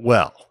 Yeah.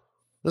 Well,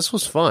 this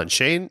was fun,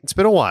 Shane. It's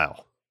been a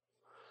while.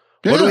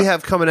 Yeah. What do we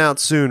have coming out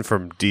soon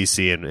from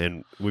DC?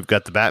 And we've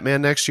got the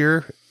Batman next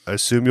year. I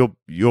assume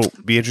you'll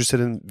be interested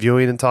in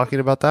viewing and talking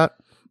about that.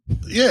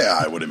 Yeah,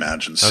 I would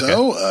imagine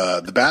so.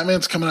 Okay. The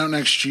Batman's coming out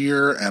next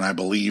year, and I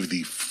believe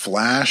the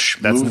Flash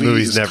The movie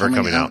movie's is never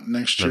coming out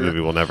next The year.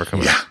 movie will never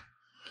come Yeah.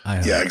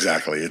 out. Yeah,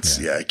 exactly.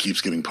 It keeps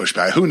getting pushed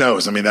back. Who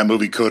knows? I mean, that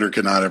movie could or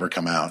could not ever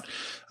come out.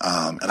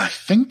 And I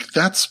think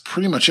that's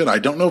pretty much it. I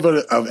don't know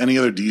of any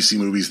other DC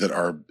movies that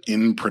are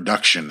in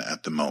production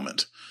at the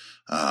moment.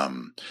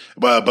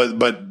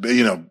 But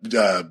you know,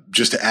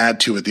 just to add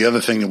to it, the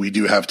other thing that we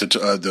do have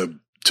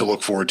to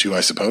look forward to,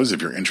 I suppose,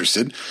 if you're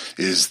interested,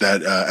 is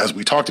that, as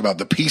we talked about,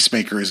 the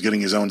Peacemaker is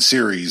getting his own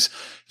series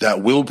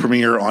that will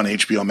premiere on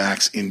HBO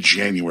Max in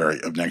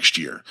January of next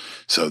year.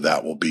 So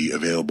that will be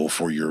available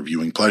for your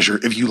viewing pleasure.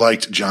 If you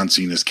liked John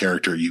Cena's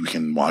character, you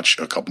can watch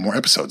a couple more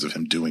episodes of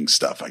him doing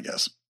stuff, I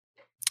guess.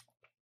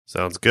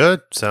 Sounds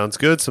good.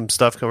 Some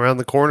stuff coming around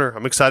the corner.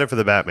 I'm excited for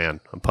the Batman.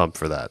 I'm pumped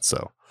for that.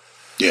 So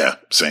Yeah,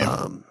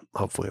 same.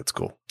 hopefully it's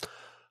cool.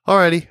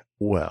 Alrighty.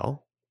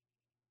 Well,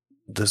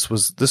 this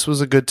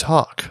was a good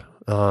talk.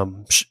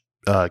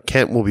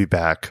 Kent will be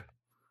back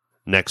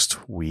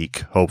next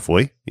week,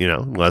 hopefully, you know,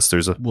 unless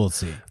We'll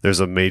see. there's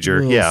a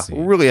major, We'll see.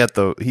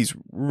 he's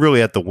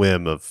really at the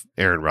whim of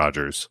Aaron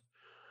Rodgers,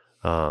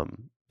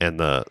 and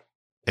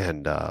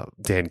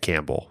Dan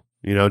Campbell.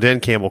 You know, Dan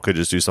Campbell could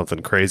just do something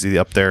crazy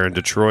up there in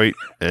Detroit,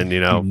 and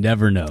you know, You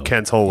never know.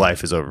 Kent's whole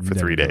life is over for Never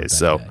 3 know days. that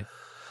So,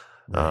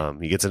 guy.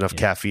 he gets enough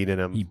caffeine in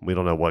him. We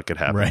don't know what could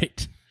happen.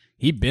 Right.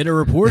 He bit a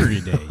reporter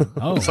today.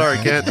 Oh, Sorry,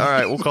 Kent. All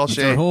right, we'll call It's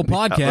Shane. our whole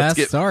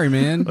podcast. Sorry,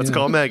 man. Let's Yeah.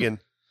 call Megan.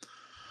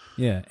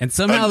 Yeah, and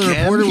somehow the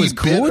Again, reporter he was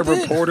cool bit with a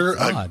it? reporter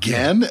God,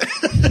 again.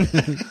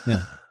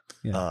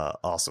 Yeah.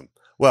 Awesome.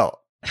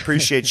 Well,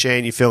 appreciate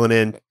Shane you filling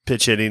in,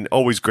 pitch hitting.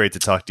 Always great to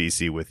talk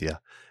DC with you.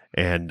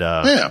 And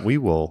Yeah.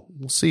 we'll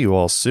see you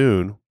all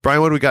soon. Brian,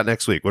 what do we got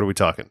next week? What are we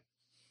talking?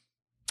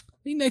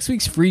 I think next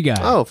week's Free Guy.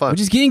 Oh, fun. Which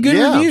is getting good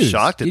yeah, reviews. I'm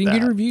shocked at getting that.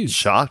 good reviews.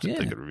 Shocked Yeah, at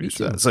the good me reviews for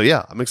too. that. So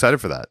yeah, I'm excited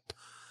for that.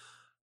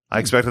 I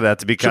expected that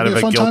to be Should kind be of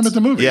a fun guilt- time at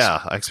the movies. Yeah,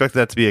 I expected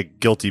that to be a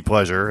guilty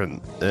pleasure, and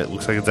it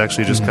looks like it's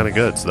actually just kind of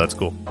good. So that's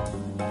cool.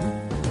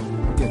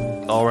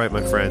 All right,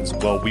 my friends.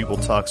 Well, we will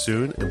talk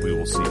soon, and we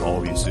will see all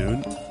of you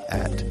soon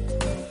at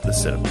the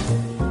cinema.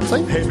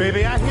 Hey,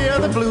 baby, I hear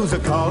the blues are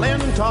calling.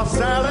 Tossed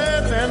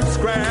salads and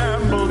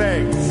scrambled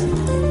eggs.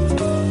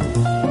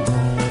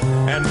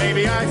 And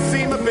maybe I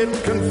seem a bit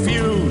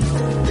confused.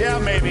 Yeah,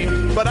 maybe,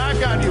 but I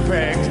got you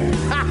pegged.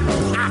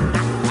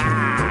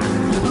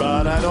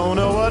 But I don't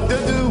know what to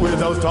do with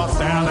those tossed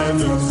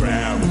salads and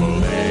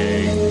scrambled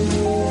eggs.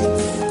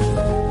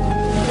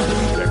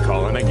 They're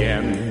calling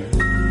again.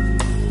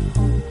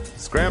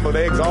 Scrambled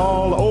eggs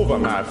all over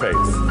my face.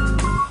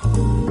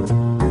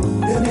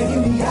 They're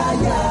making me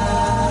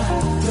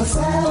higher. Your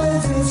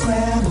salads and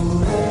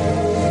scrambled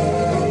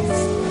eggs.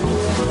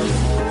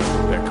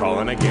 They're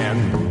calling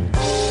again.